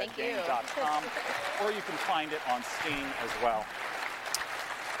thewalkingdeadgame.com, or you can find it on Steam as well.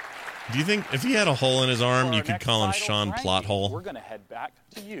 Do you think if he had a hole in his arm, For you our could next call him title Sean ranking, Plothole? We're going to head back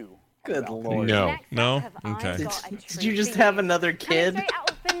to you. Good lord. No. No? Okay. Did you just have another kid? Straight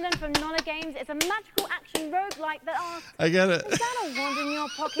out of Finland from Nolla Games, it's a magical action roguelike that asks, I get it. is that a wand in your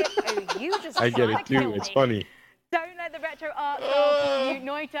pocket? Oh, you just I get it tried to kill too. It's me. funny. Don't let the retro art style fool you.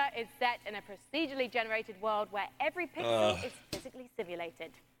 Noita is set in a procedurally generated world where every pixel is physically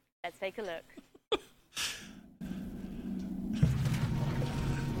simulated. Let's take a look.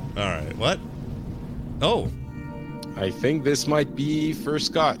 All right. What? Oh. I think this might be for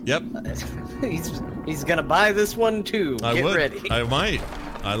Scott. Yep. He's gonna buy this one too. I Get would. ready. I might.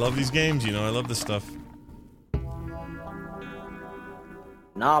 I love these games. You know, I love this stuff.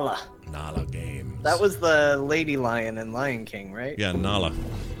 Nala. Nala Games. That was the Lady Lion in Lion King, right? Yeah, Nala.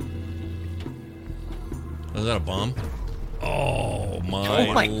 Was that a bomb? Oh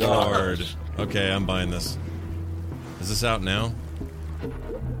my lord. gosh. Okay, I'm buying this. Is this out now?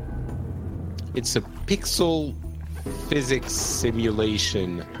 It's a pixel physics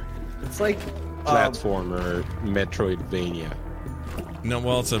simulation. It's like platformer Metroidvania. No,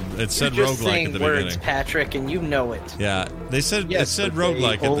 well, it said You're just roguelike saying at the words, beginning. Patrick, and you know it. Yeah, they said Yes, it said but they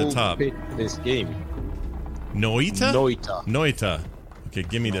roguelike at the all top. fit this game. Noita? Noita. Noita. Okay,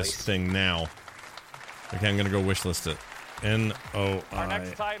 give me this thing now. Okay, I'm gonna go wishlist it. Our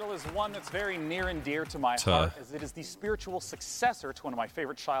next title is one that's very near and dear to my Ta. heart, as it is the spiritual successor to one of my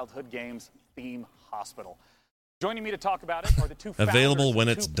favorite childhood games, Theme Hospital. Joining me to talk about it are the two Available founders when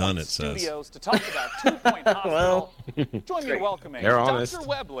of it's 2 done, Point it says. Studios to talk about 2 Point Hospital. Join me in welcoming They're Dr. honest.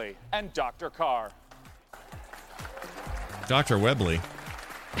 Webley and Dr. Carr. Dr. Webley.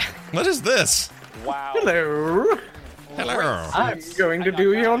 What is this? Wow. Hello. Hello. I'm going to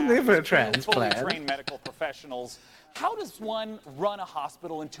do your liver Fully transplant. trained medical professionals. How does one run a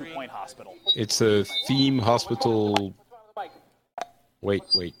hospital in 2 Point Hospital? It's a theme hospital. Wait,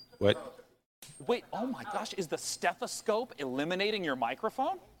 what? Wait, oh my gosh, is the stethoscope eliminating your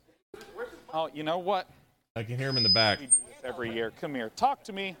microphone? Oh, you know what? I can hear him in the back. We do this every year. Come here, talk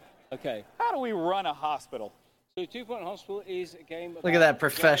to me. Okay. How do we run a hospital? So 2 Point Hospital is a game. Look at that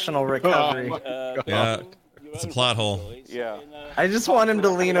professional recovery. Yeah, it's a plot hole. Yeah. I just want him to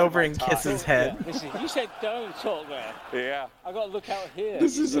lean over and kiss his head. Listen, you said don't talk there. Yeah. I got to look out here.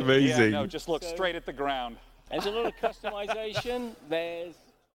 This is Yeah, amazing. no, just look straight at the ground. There's a lot of customization.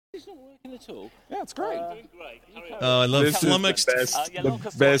 It's not working at all. Yeah, it's great. Oh, I love This flummoxed. is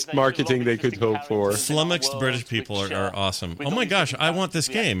the best marketing they could hope for. Flummoxed British people are awesome. Oh my gosh, I want this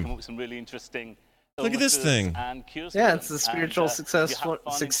game. Some really interesting. Look at this thing. Yeah, it's the spiritual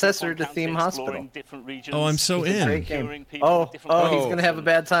successor to Theme Hospital. Oh, I'm so in. Great game. Oh, he's gonna have a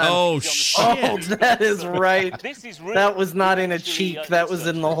bad time. Oh, shit. Oh, that is right. That was not in a cheek. That was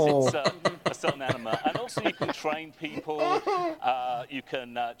in the hole. A certain element. And also you can train people. You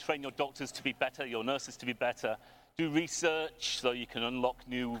can train your doctors to be better, your nurses to be better. Do research so you can unlock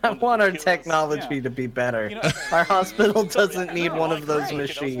new. I want our technology to be better. Our hospital doesn't need one of those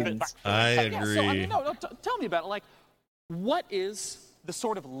machines. I agree. So, agree. Tell me about it. Like, what is the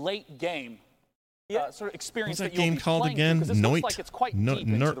sort of late game sort of experience What's that you'll game be called playing again? through? 'Cause this looks Noit? like it's quite No- deep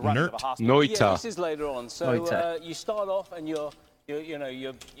into the running of a hospital. Noita. Yeah, this is later on. So Noita. you start off and you're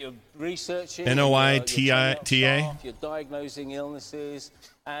researching. Noita. You're diagnosing illnesses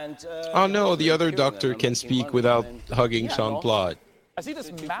and. Oh no, the other doctor can speak without hugging Sean Plott. I see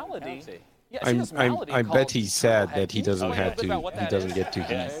this malady. Yeah, I bet he's sad that he doesn't have to. He doesn't get to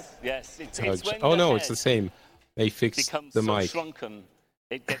Yes, it's hug. when Oh the no, it's head the same. They fixed becomes the so mic. shrunken,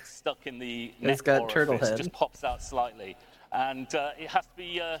 it gets stuck in the It's neck got orifice, turtle head. just pops out slightly, and it has to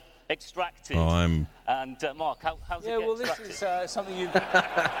be extracted. Oh, I'm. And Mark, how's it get Well, this extracted? is something you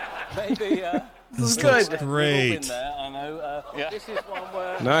maybe. This good. looks great. Been there, I know. This is one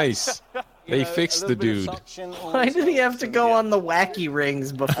where. Nice. They a fixed the little bit of dude. suction all Why the did he time. have to go on the wacky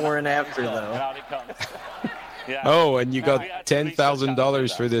rings before and after, though? Out it comes. Yeah. Oh, and you got we had to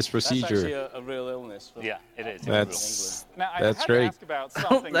 $10,000 for this That's actually procedure. a real illness. Yeah, it is. That's Now, I that's had to great. ask about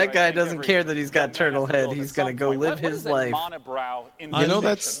something That guy I think doesn't every care that he's got young man turtle has to head. build He's at gonna some go point. live What his is that life. monobrow You know,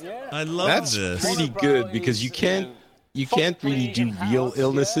 indentation? I love That's this. pretty good because you can't really do real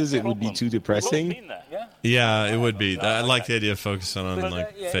illnesses. It would be too depressing. Yeah, it would be. I like the idea of focusing on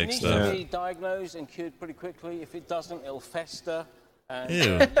like It fake needs stuff. to be diagnosed and cured pretty quickly. If it doesn't, it'll fester and Ew.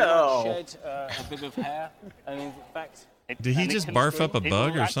 shed a bit of hair. And in fact, Did he just barf up a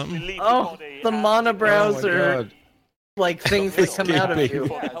bug or something? Oh, the monobrows Oh my are God. like things that come out of you.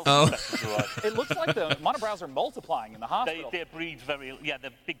 Oh. It looks like the monobrows are multiplying in the hospital. They breed they're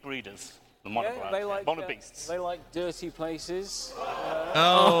big breeders. The yeah, monobrows. they like monobeasts. they like dirty places.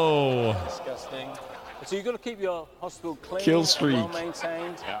 Oh. Disgusting. So you've got to keep your hospital clean, Kill streak. well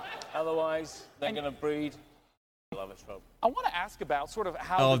maintained. Yeah.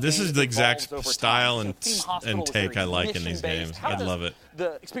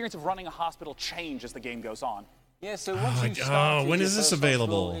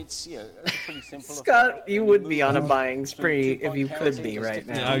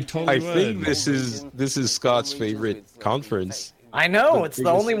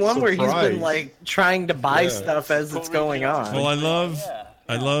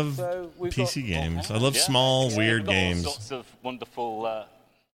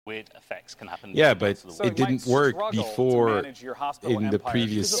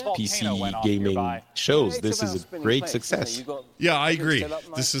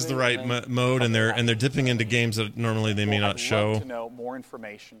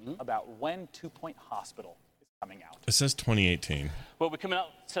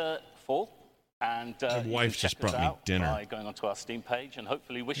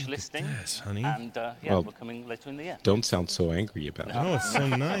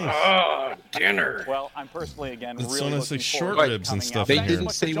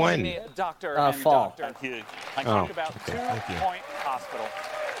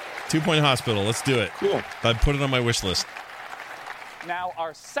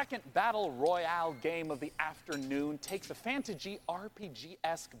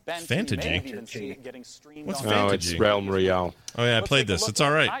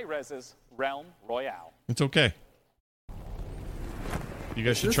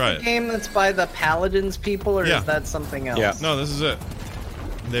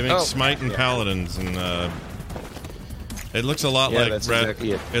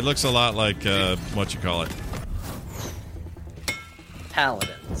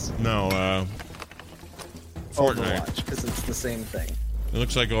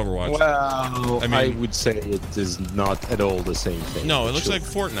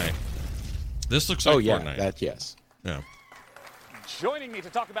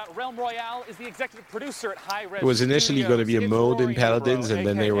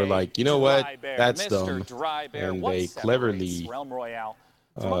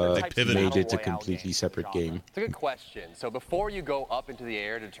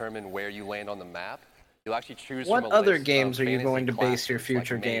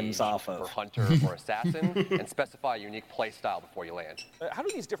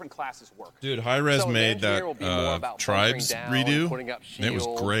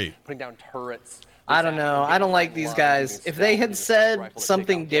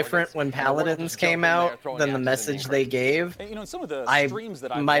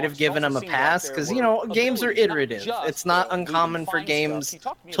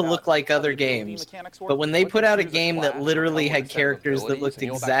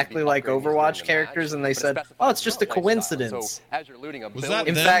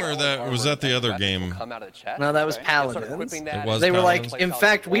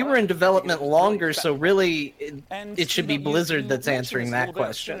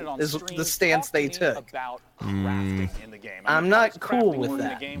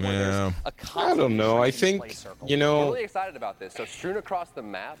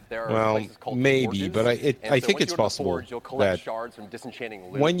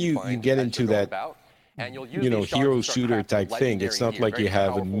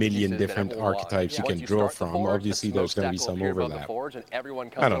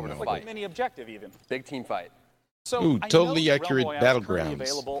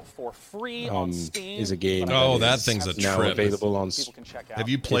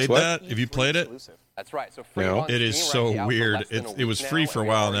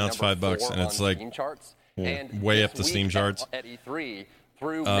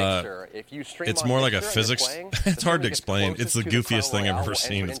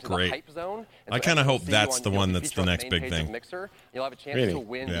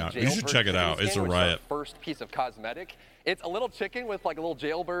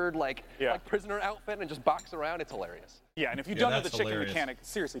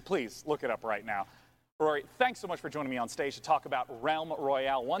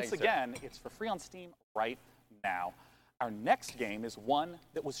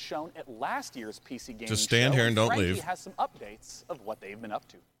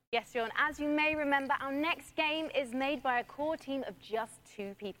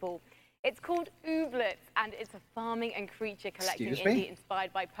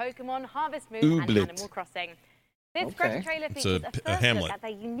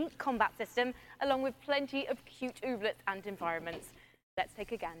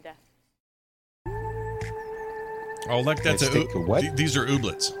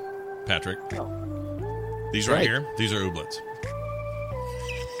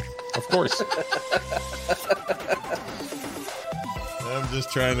 Of course. I'm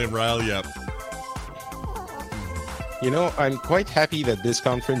just trying to rile you up. You know, I'm quite happy that this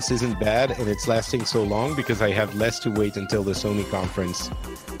conference isn't bad and it's lasting so long because I have less to wait until the Sony conference.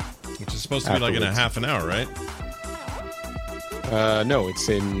 Which is supposed to be like in a half an hour, right? No, it's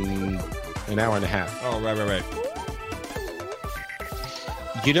in an hour and a half. Oh, right.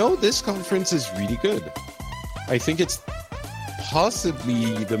 You know, this conference is really good. I think it's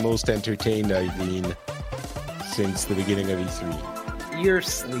possibly the most entertained I've been since the beginning of E3. You're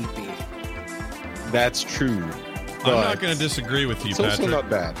sleepy. That's true. I'm not going to disagree with you, it's Patrick. also not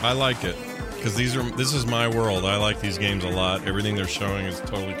bad. I like it because this is my world. I like these games a lot. Everything they're showing is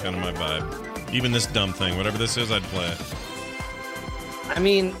totally kind of my vibe. Even this dumb thing, whatever this is, I'd play it. I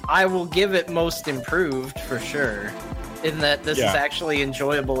mean, I will give it most improved for sure, in that this is actually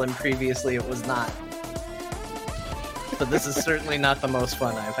enjoyable and previously it was not. But this is certainly not the most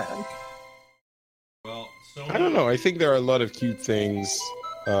fun I've had. Well, I don't know. I think there are a lot of cute things.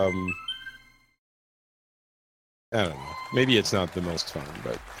 I don't know. Maybe it's not the most fun,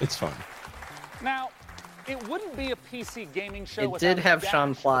 but it's fun. Now, it wouldn't be a PC gaming show. It did have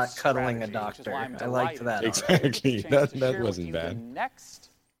Sean Plott cuddling a doctor. I liked that. Exactly. That wasn't bad. Next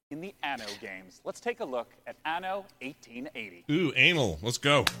in the Anno games, let's take a look at Anno 1880. Ooh, Anal. Let's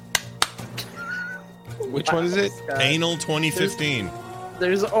go. Which one is it? Anal 2015.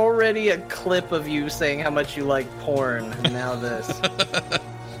 There's already a clip of you saying how much you like porn, and now this.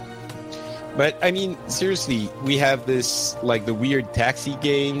 But, I mean, seriously, we have this, like, the weird taxi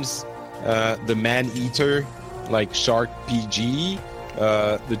games, the Man-Eater, like Shark PG,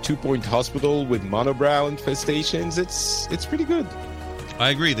 the 2 Point Hospital with monobrow infestations. It's pretty good.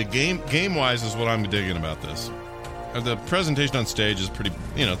 I agree. The game-wise is what I'm digging about this. The presentation on stage is pretty,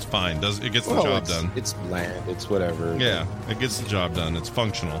 it's fine. It gets the job done. It's bland. It's whatever. Yeah, it gets the job done. It's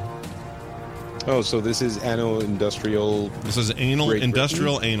functional. Oh, so this is Anno Industrial... This is Anal,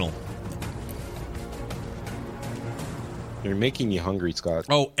 Industrial Anal. You're making me hungry, Scott.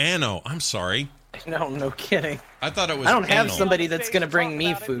 Oh, Anno. I'm sorry. No kidding. I thought it was I don't have anal. somebody that's going to bring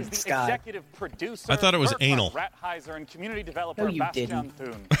me food, Scott. I thought it was anal. Rathheiser and community developer you Bastian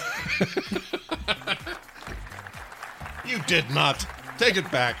didn't. Thun. You did not. Take it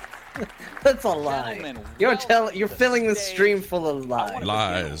back. That's a lie. You're filling the stream full of lies.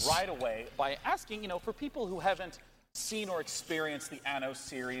 Lies. Right away by asking, for people who haven't seen or experienced the Anno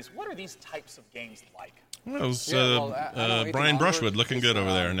series, what are these types of games like? Well, it was Brian Brushwood looking good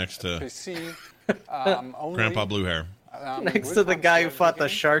over there next to Grandpa Blue Hair. Next to the guy who fought the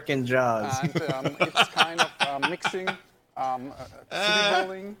shark in Jaws. And it's kind of mixing city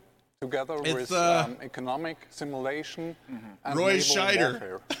building together with economic simulation and Roy naval Scheider.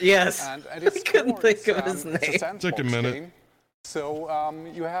 warfare. Yes. And I couldn't think of his it's a name. sandbox Took a minute. game. So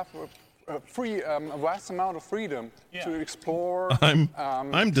you have a vast amount of freedom to explore.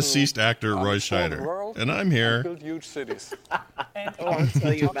 I'm deceased actor Roy Scheider, and I'm here. Build huge cities. And I'll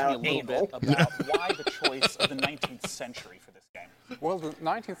tell you talk to about me a little bit about why the choice of the 19th century for this game. Well, the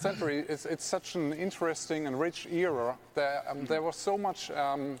 19th century it's such an interesting and rich era. There was so much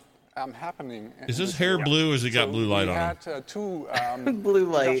happening. Is his hair blue, or has he got blue light we on him? had two blue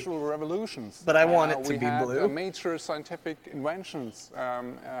light industrial revolutions. But I want it to we be had, blue. Major scientific inventions.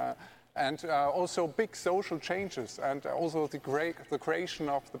 And also big social changes, and also the creation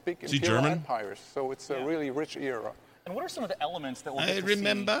of the big Is he imperial German? empires. So it's a really rich era. And what are some of the elements that we'll I get to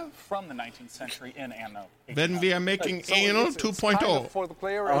remember. see from the 19th century in Anno? When we are making Anal it's 2.0. kind of for the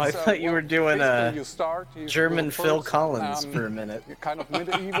player, Oh, I thought you were doing basically a you German go Phil first, Collins for a minute. Kind of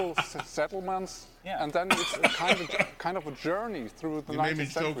medieval settlements, and then it's a kind of a journey through the You made me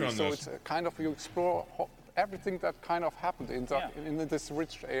 19th choke century. on So this. it's a kind of you explore everything that kind of happened in this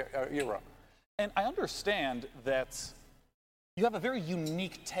rich era. And I understand that you have a very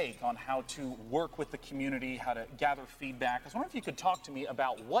unique take on how to work with the community, how to gather feedback. I was wondering if you could talk to me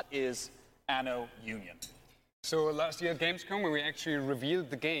about what is Anno Union. So last year at Gamescom, when we actually revealed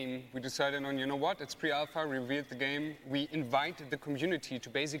the game, we decided on, it's pre-alpha, we revealed the game. We invited the community to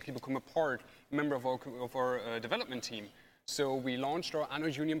basically become a member of our development team. So we launched our Anno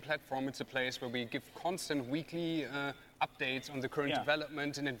Union platform. It's a place where we give constant weekly updates on the current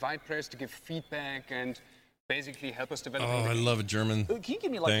development and invite players to give feedback and basically help us develop. Oh, I love a German Can you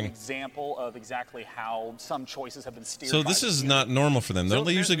give me an example of exactly how some choices have been steered? So this is not normal for them. Don't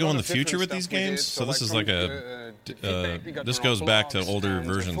they usually go in the future with these different games? stuff we So this did. is So like feedback, we got this our goes back to blogs older and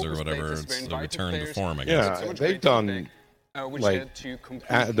versions or focus whatever. pages where It's the invited return to players. form, I guess. Yeah, they've done which like had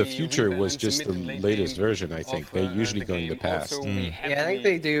to the future was rebalance just the mid-to-late latest game version. I think they usually go in the past. Also, we Yeah, I think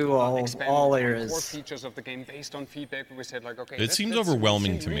they do all core eras. features of the game based on feedback. We said like, okay, It seems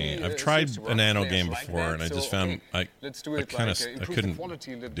overwhelming to me. I've tried an Anno game before, and I just found I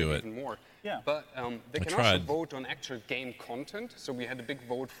couldn't do it. Yeah. But they can also vote on actual game content. So we had a big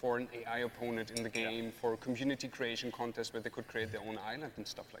vote for an AI opponent in the game, for a community creation contest where they could create their own island and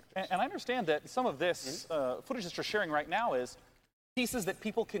stuff like that. And I understand that some of this footage that you're sharing right now is pieces that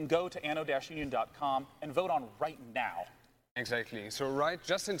people can go to anno-union.com and vote on right now. Exactly. So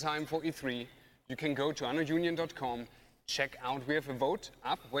just in time for E3, you can go to anno-union.com, check out, we have a vote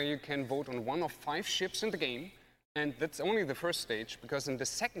up where you can vote on one of 5 ships in the game. And that's only the first stage, because in the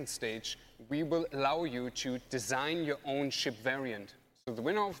second stage, we will allow you to design your own ship variant. So the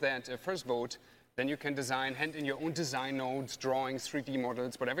winner of that first vote, then you can hand in your own design notes, drawings, 3D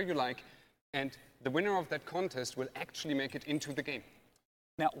models, whatever you like. And the winner of that contest will actually make it into the game.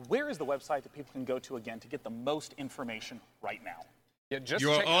 Now, where is the website that people can go to again to get the most information right now? Yeah, just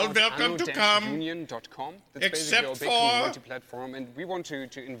You're check all out welcome to come, anno-union.com. That's except basically our big multi-platform, and we want to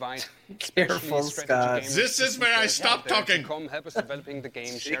invite Careful, Scott. This is where I stop talking. Come help us developing the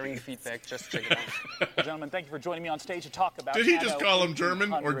game, sharing feedback. Just check it out. Well, gentlemen, thank you for joining me on stage to talk about. Did he just Anno call him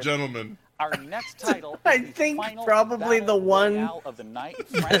German or 1800. gentleman? Our next title. I think probably the one of the night.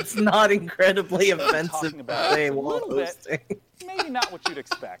 that's not incredibly offensive to say while hosting. Maybe not what you'd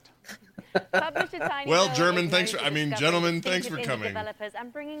expect. Well, German, gentlemen, thanks for coming. Developers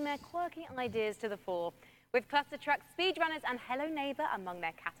and bringing their quirky ideas to the fore, with Cluster Truck, Speedrunners, and Hello Neighbor among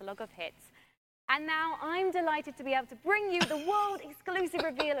their catalogue of hits. And now I'm delighted to be able to bring you the world-exclusive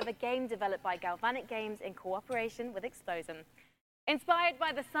reveal of a game developed by Galvanic Games in cooperation with Explosion. Inspired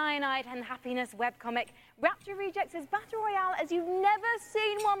by the Cyanide and Happiness webcomic, Rapture Rejects is Battle Royale as you've never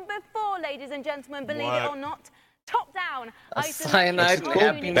seen one before, ladies and gentlemen, believe it or not. Top down. Cyanide and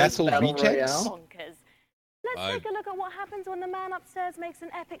Happiness Battle Royale. Let's take a look at what happens when the man upstairs makes an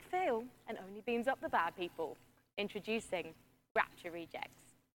epic fail and only beams up the bad people. Introducing Rapture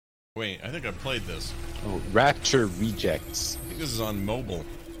Rejects. Wait, I think I played this. Oh, Rapture Rejects. I think this is on mobile.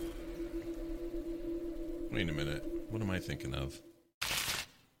 Wait a minute. What am I thinking of?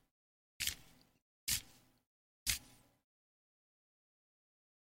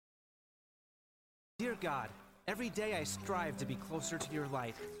 Dear God, every day I strive to be closer to your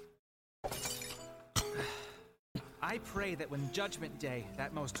light. I pray that when Judgment Day,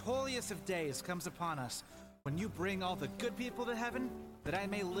 that most holiest of days, comes upon us, when you bring all the good people to heaven, that I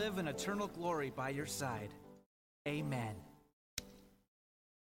may live in eternal glory by your side. Amen.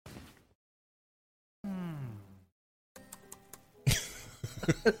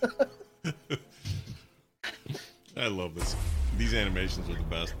 I love this. These animations are the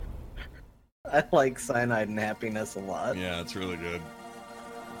best. I like Cyanide and Happiness a lot. Yeah, it's really good.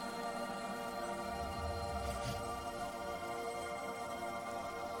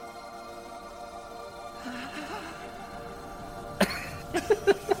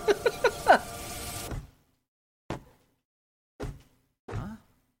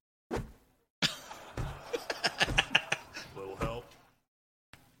 Little help.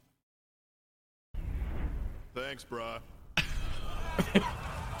 Thanks, brah.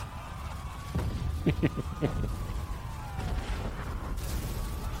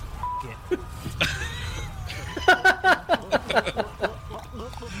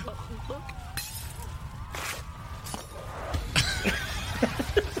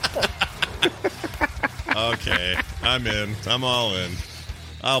 Okay, I'm in. I'm all in.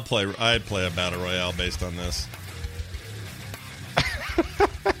 I'd play a battle royale based on this.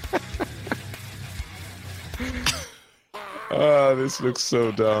 Oh, this looks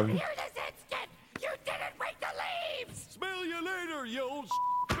so dumb. Smell you later, you old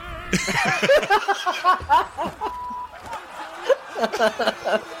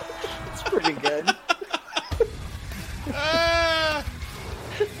It's pretty good.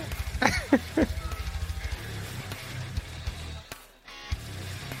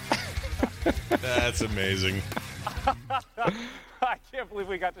 That's amazing. I can't believe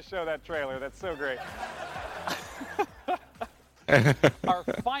we got to show that trailer. That's so great. Our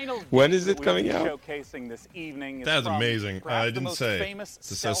final when is it that coming we'll be out? Showcasing this evening is That's from amazing. perhaps I the didn't most say. famous It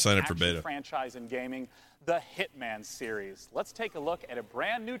says sign up for stealth beta. action franchise in gaming, the Hitman series. Let's take a look at a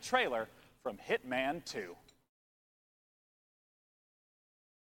brand new trailer from Hitman 2.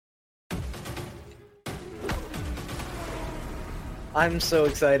 I'm so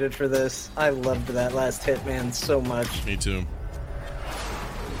excited for this. I loved that last Hitman so much. Me too.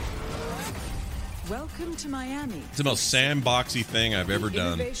 Welcome to Miami. It's the most sandboxy thing I've ever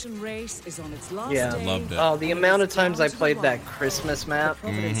done. Innovation race is on its last Yeah, day. Loved it. Oh, the amount of times I played that Christmas map.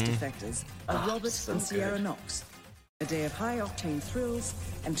 Providence defectors, Robert so and Sierra good. Knox. A day of high-octane thrills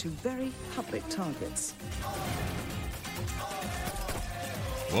and 2 very public targets.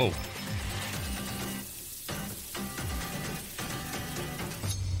 Whoa.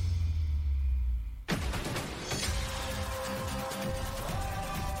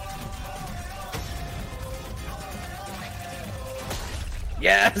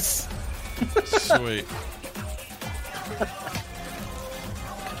 Yes! Sweet.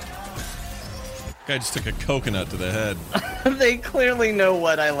 Guy just took a coconut to the head. They clearly know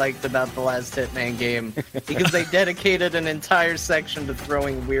what I liked about the last Hitman game, because they dedicated an entire section to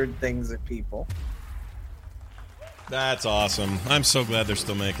throwing weird things at people. That's awesome. I'm so glad they're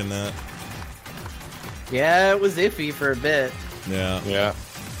still making that. Yeah, it was iffy for a bit. Yeah. Yeah.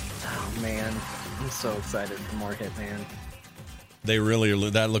 Oh, man. I'm so excited for more Hitman. They really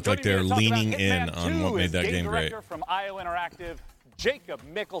are. That looked like they're leaning in on what made that game great. Director from IO Interactive, Jacob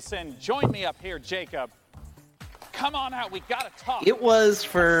Mickelson. Join me up here, Jacob. Come on out. We got to talk. It was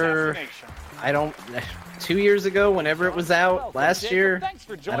for, 2 years ago, whenever it was out, last year.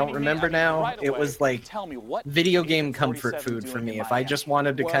 I don't remember now. It was like video game comfort food for me. If I just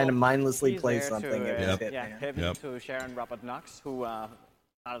wanted to kind of mindlessly play something, it was Hitman. Yeah, heavy to Sharon Robert Knox, who out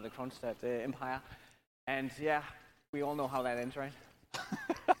of the Kronstadt Empire. And yeah, we all know how that ends, right?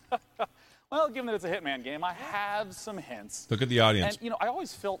 Well, given that it's a Hitman game, I have some hints. Look at the audience. And, I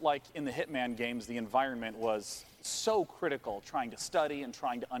always felt like in the Hitman games, the environment was so critical, trying to study and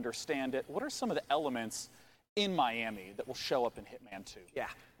trying to understand it. What are some of the elements in Miami that will show up in Hitman 2? Yeah,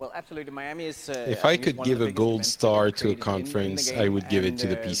 well, absolutely. Miami is... If I could give a gold star to a conference, I would give it to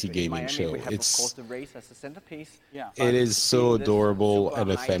the PC Gaming Show. It's it is so adorable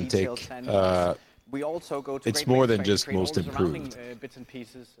and authentic. We also go to it's more than just most improved. Bits and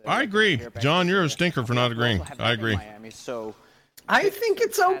pieces, I agree. John, you're a stinker for not agreeing. I agree. So I think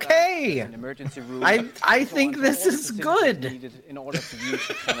it's okay. I think this is good. In order for you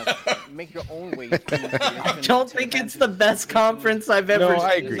to kind of make your own way. I don't think it's the best conference I've ever seen.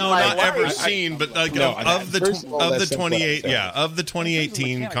 I agree. No, not ever seen, but like of the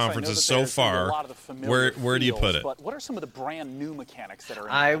 2018 conferences so far, where do you put it? But what are some of the brand new mechanics that are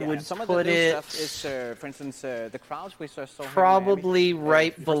in I it? would Some of put the new it stuff is, for instance, the crowds we saw here in probably Miami,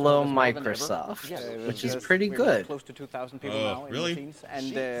 right below more than ever. Microsoft, which is pretty we're good. Close to 2,000 people now. Really?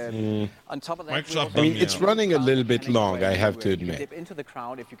 And on top of that, Microsoft I mean, it's running a little bit long, I have to admit. dip into the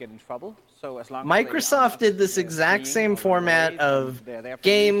crowd if you get in trouble. So as long as Microsoft did this exact same format of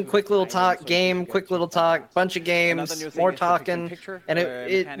game, quick little talk, game, quick little talk, bunch of games, more talking, and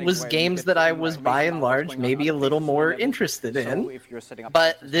it was games that I was by and large maybe a little more interested in.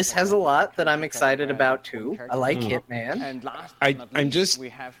 But this has a lot that I'm excited about too. I like Hitman. I'm just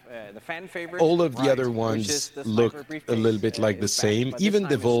all of the other ones look a little bit like the same. Even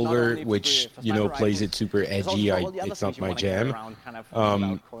Devolver, which plays it super edgy, it's not my jam.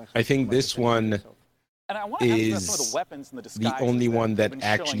 I think this one is the only one that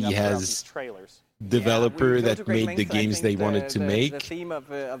actually has developer that made the games they wanted to make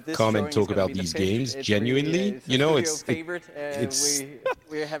come and talk about these games genuinely. It's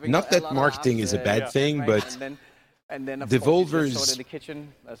not that marketing is a bad thing, but Devolver's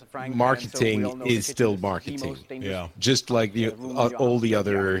marketing is still marketing. Yeah, just like all the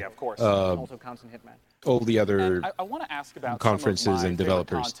other I want to ask about conferences and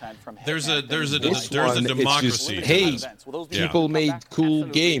developers. There's a democracy. Just, hey, people made cool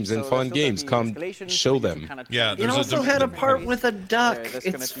games and fun games. Come show them. Yeah, It also had a part with a duck.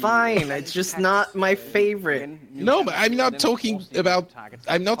 It's fine. It's just not my favorite. No, but I'm not talking about.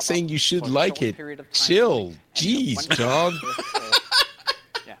 I'm not saying you should like it. Chill. Jeez, John.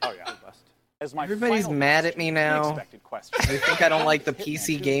 Everybody's mad at me now. They think I don't like the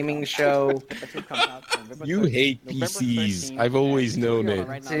PC Gaming Show. You hate PCs. I've always known it.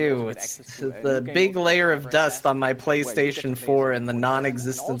 I do. It's the big layer of dust on my PlayStation 4 and the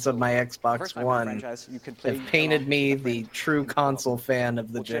non-existence of my Xbox One have painted me the true console fan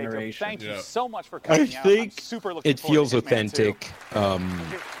of the generation. Thank you so much for I coming out. think I'm super looking it forward feels to Hitman 2. authentic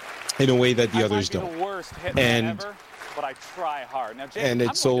in a way that the others The don't. worst Hitman And ever, but I try hard. Now, Jake, and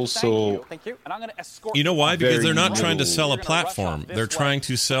it's also thank you, and I'm going to escort You know why? Because very they're not trying to little. sell a platform. They're trying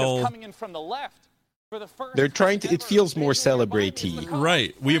to sell. coming in from the left. They're trying to. It feels more celebrate-y.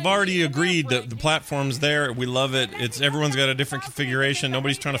 Right. We've already agreed that the platform's there. We love it. Everyone's got a different configuration.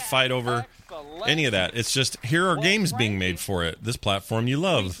 Nobody's trying to fight over any of that. It's just here are games being made for it. This platform you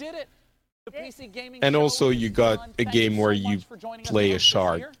love. And also, you got a game where you play a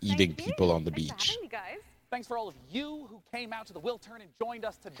shark eating people on the beach. Thanks for all of you who came out to the Will Turn and joined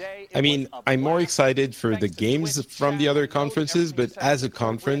us today. I mean, I'm more excited for the games from the other conferences, but as a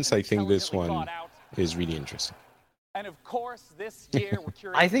conference, I think this one is really interesting. And of course, this year we're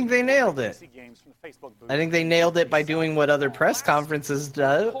curating I think they nailed it. I think they nailed it by doing what other press conferences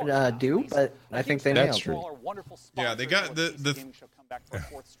do, but I think they nailed it. Yeah, they got the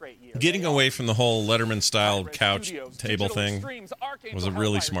getting away from the whole Letterman-style couch table thing was a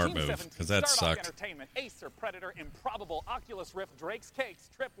really smart move, because that sucked. Acer, Predator, Improbable, Oculus Rift, Drake's Cakes,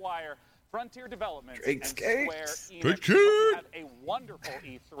 Tripwire, Frontier Developments, Drake's and Square Cakes. Enix. Have a wonderful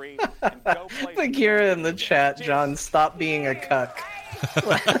E3. And go play I think here in the chat, John, stop being a cuck.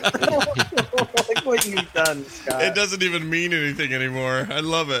 Like what you've done, Scott. It doesn't even mean anything anymore. I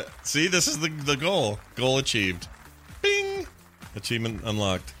love it. See, this is the goal. Goal achieved. Bing! Achievement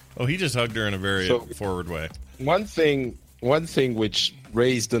unlocked. Oh, he just hugged her in a very forward way. One thing which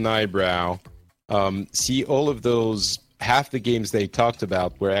raised an eyebrow, see, all of those, half the games they talked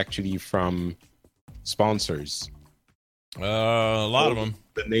about were actually from sponsors. A lot of them.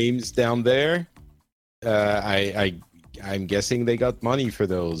 The names down there, I'm guessing they got money for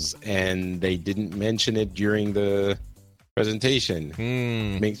those, and they didn't mention it during the presentation.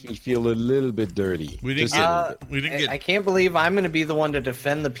 Makes me feel a little bit dirty. We didn't get. I can't believe I'm going to be the one to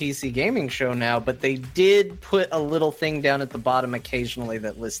defend the PC gaming show now, but they did put a little thing down at the bottom occasionally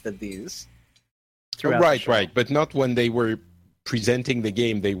that listed these. Right, but not when they were presenting the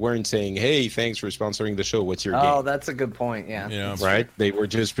game. They weren't saying, "Hey, thanks for sponsoring the show. What's your game?" Oh, that's a good point. Yeah. Right. They were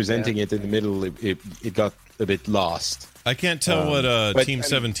just presenting it in the middle. It got a bit lost. I can't tell what Team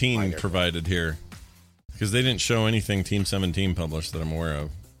 17 provided here, because they didn't show anything Team 17 published that I'm aware of.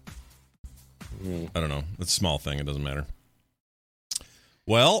 I don't know. It's a small thing. It doesn't matter.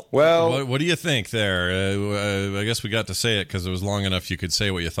 Well, what do you think there? I guess we got to say it because it was long enough you could say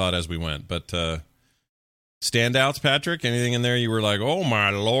what you thought as we went. But standouts, Patrick? Anything in there you were like, oh, my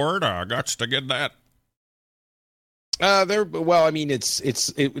Lord, I got to get that? Well, I mean, it's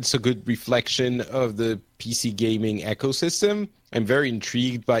a good reflection of the PC gaming ecosystem. I'm very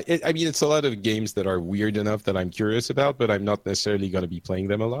intrigued by it. I mean, it's a lot of games that are weird enough that I'm curious about, but I'm not necessarily going to be playing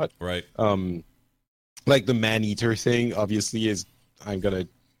them a lot. Right. Like the Man-Eater thing, obviously, I'm going to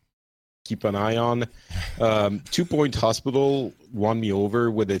keep an eye on. 2 Point Hospital won me over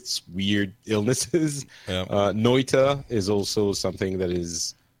with its weird illnesses. Yeah. Noita is also something that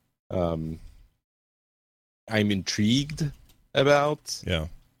is... I'm intrigued about. Yeah.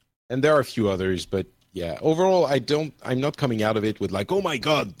 And there are a few others, but yeah, overall, I'm not coming out of it with like, oh my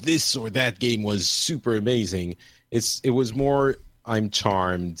God, this or that game was super amazing. It was more, I'm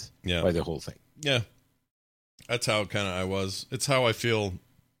charmed by the whole thing. Yeah. That's how I was. It's how I feel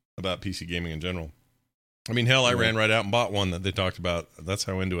about PC gaming in general. I mean, hell, I ran right out and bought one that they talked about. That's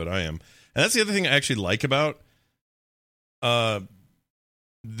how into it I am. And that's the other thing I actually like about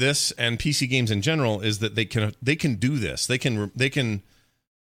this and PC games in general is that they can do this. They can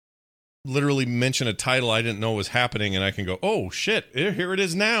literally mention a title I didn't know was happening, and I can go, oh shit, here it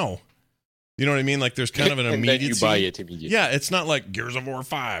is now. You know what I mean? Like there's kind of an immediacy. And then you buy it immediately. Yeah, it's not like Gears of War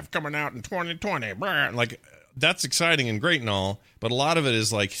 5 coming out in 2020. Like that's exciting and great and all, but a lot of it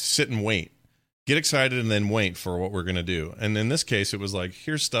is like sit and wait. Get excited and then wait for what we're going to do. And in this case, it was like,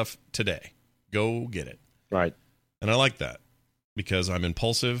 here's stuff today. Go get it. Right. And I like that because I'm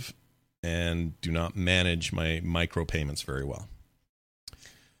impulsive and do not manage my micropayments very well.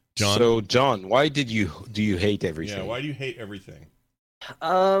 John? So, John, why do you hate everything? Yeah, why do you hate everything?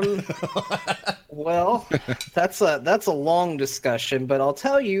 Well, that's a long discussion, but I'll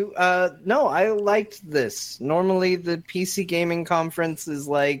tell you, no, I liked this. Normally, the PC gaming conference is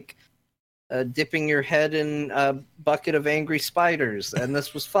like dipping your head in a bucket of angry spiders, and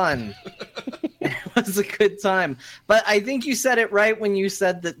this was fun. It was a good time. But I think you said it right when you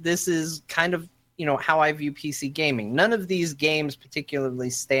said that this is kind of, how I view PC gaming. None of these games particularly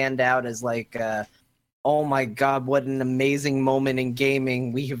stand out as like, oh my God, what an amazing moment in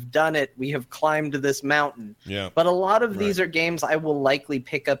gaming. We have done it. We have climbed this mountain. Yeah. But a lot of these are games I will likely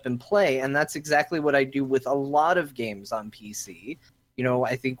pick up and play, and that's exactly what I do with a lot of games on PC.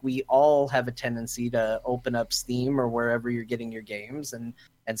 I think we all have a tendency to open up Steam or wherever you're getting your games and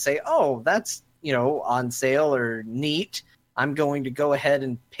say, oh, that's, on sale or neat. I'm going to go ahead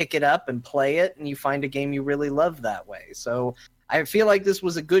and pick it up and play it, and you find a game you really love that way. So I feel like this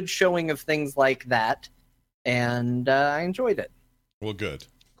was a good showing of things like that, and I enjoyed it. Well, good.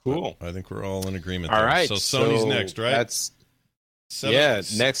 Cool. I think we're all in agreement all there. right. So Sony's next, right?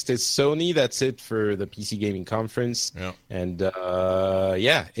 Next is Sony. That's it for the PC Gaming Conference. Yeah. And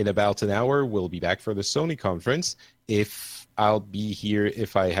in about an hour, we'll be back for the Sony conference. If I'll be here,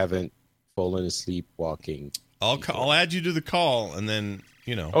 if I haven't fallen asleep walking. I'll add you to the call, and then,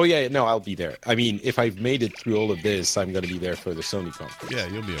 Oh, yeah, no, I'll be there. I mean, if I've made it through all of this, I'm going to be there for the Sony conference. Yeah,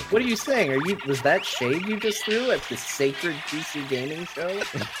 you'll be okay. What are you saying? Was that shade you just threw at the sacred PC gaming show?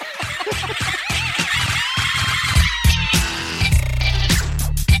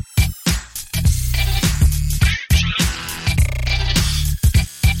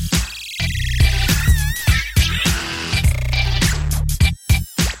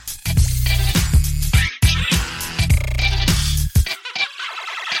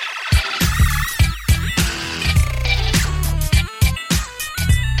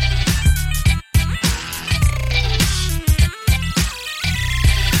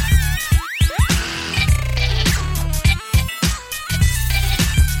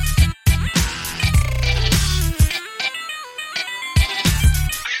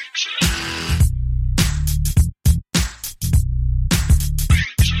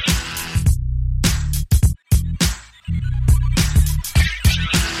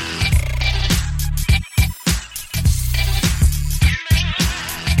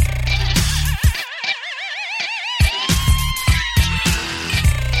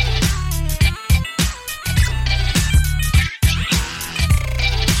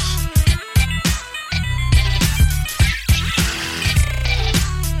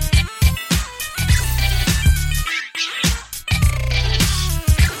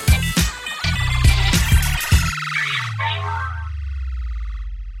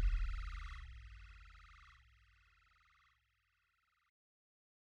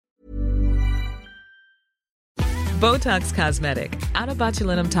 Botox Cosmetic, out of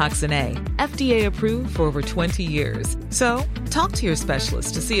botulinum toxin A, FDA approved for over 20 years. So, talk to your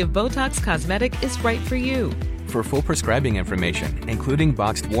specialist to see if Botox Cosmetic is right for you. For full prescribing information, including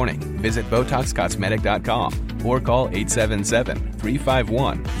boxed warning, visit BotoxCosmetic.com or call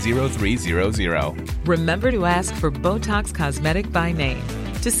 877-351-0300. Remember to ask for Botox Cosmetic by name.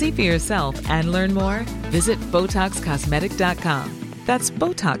 To see for yourself and learn more, visit BotoxCosmetic.com. That's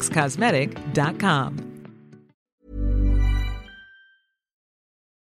BotoxCosmetic.com.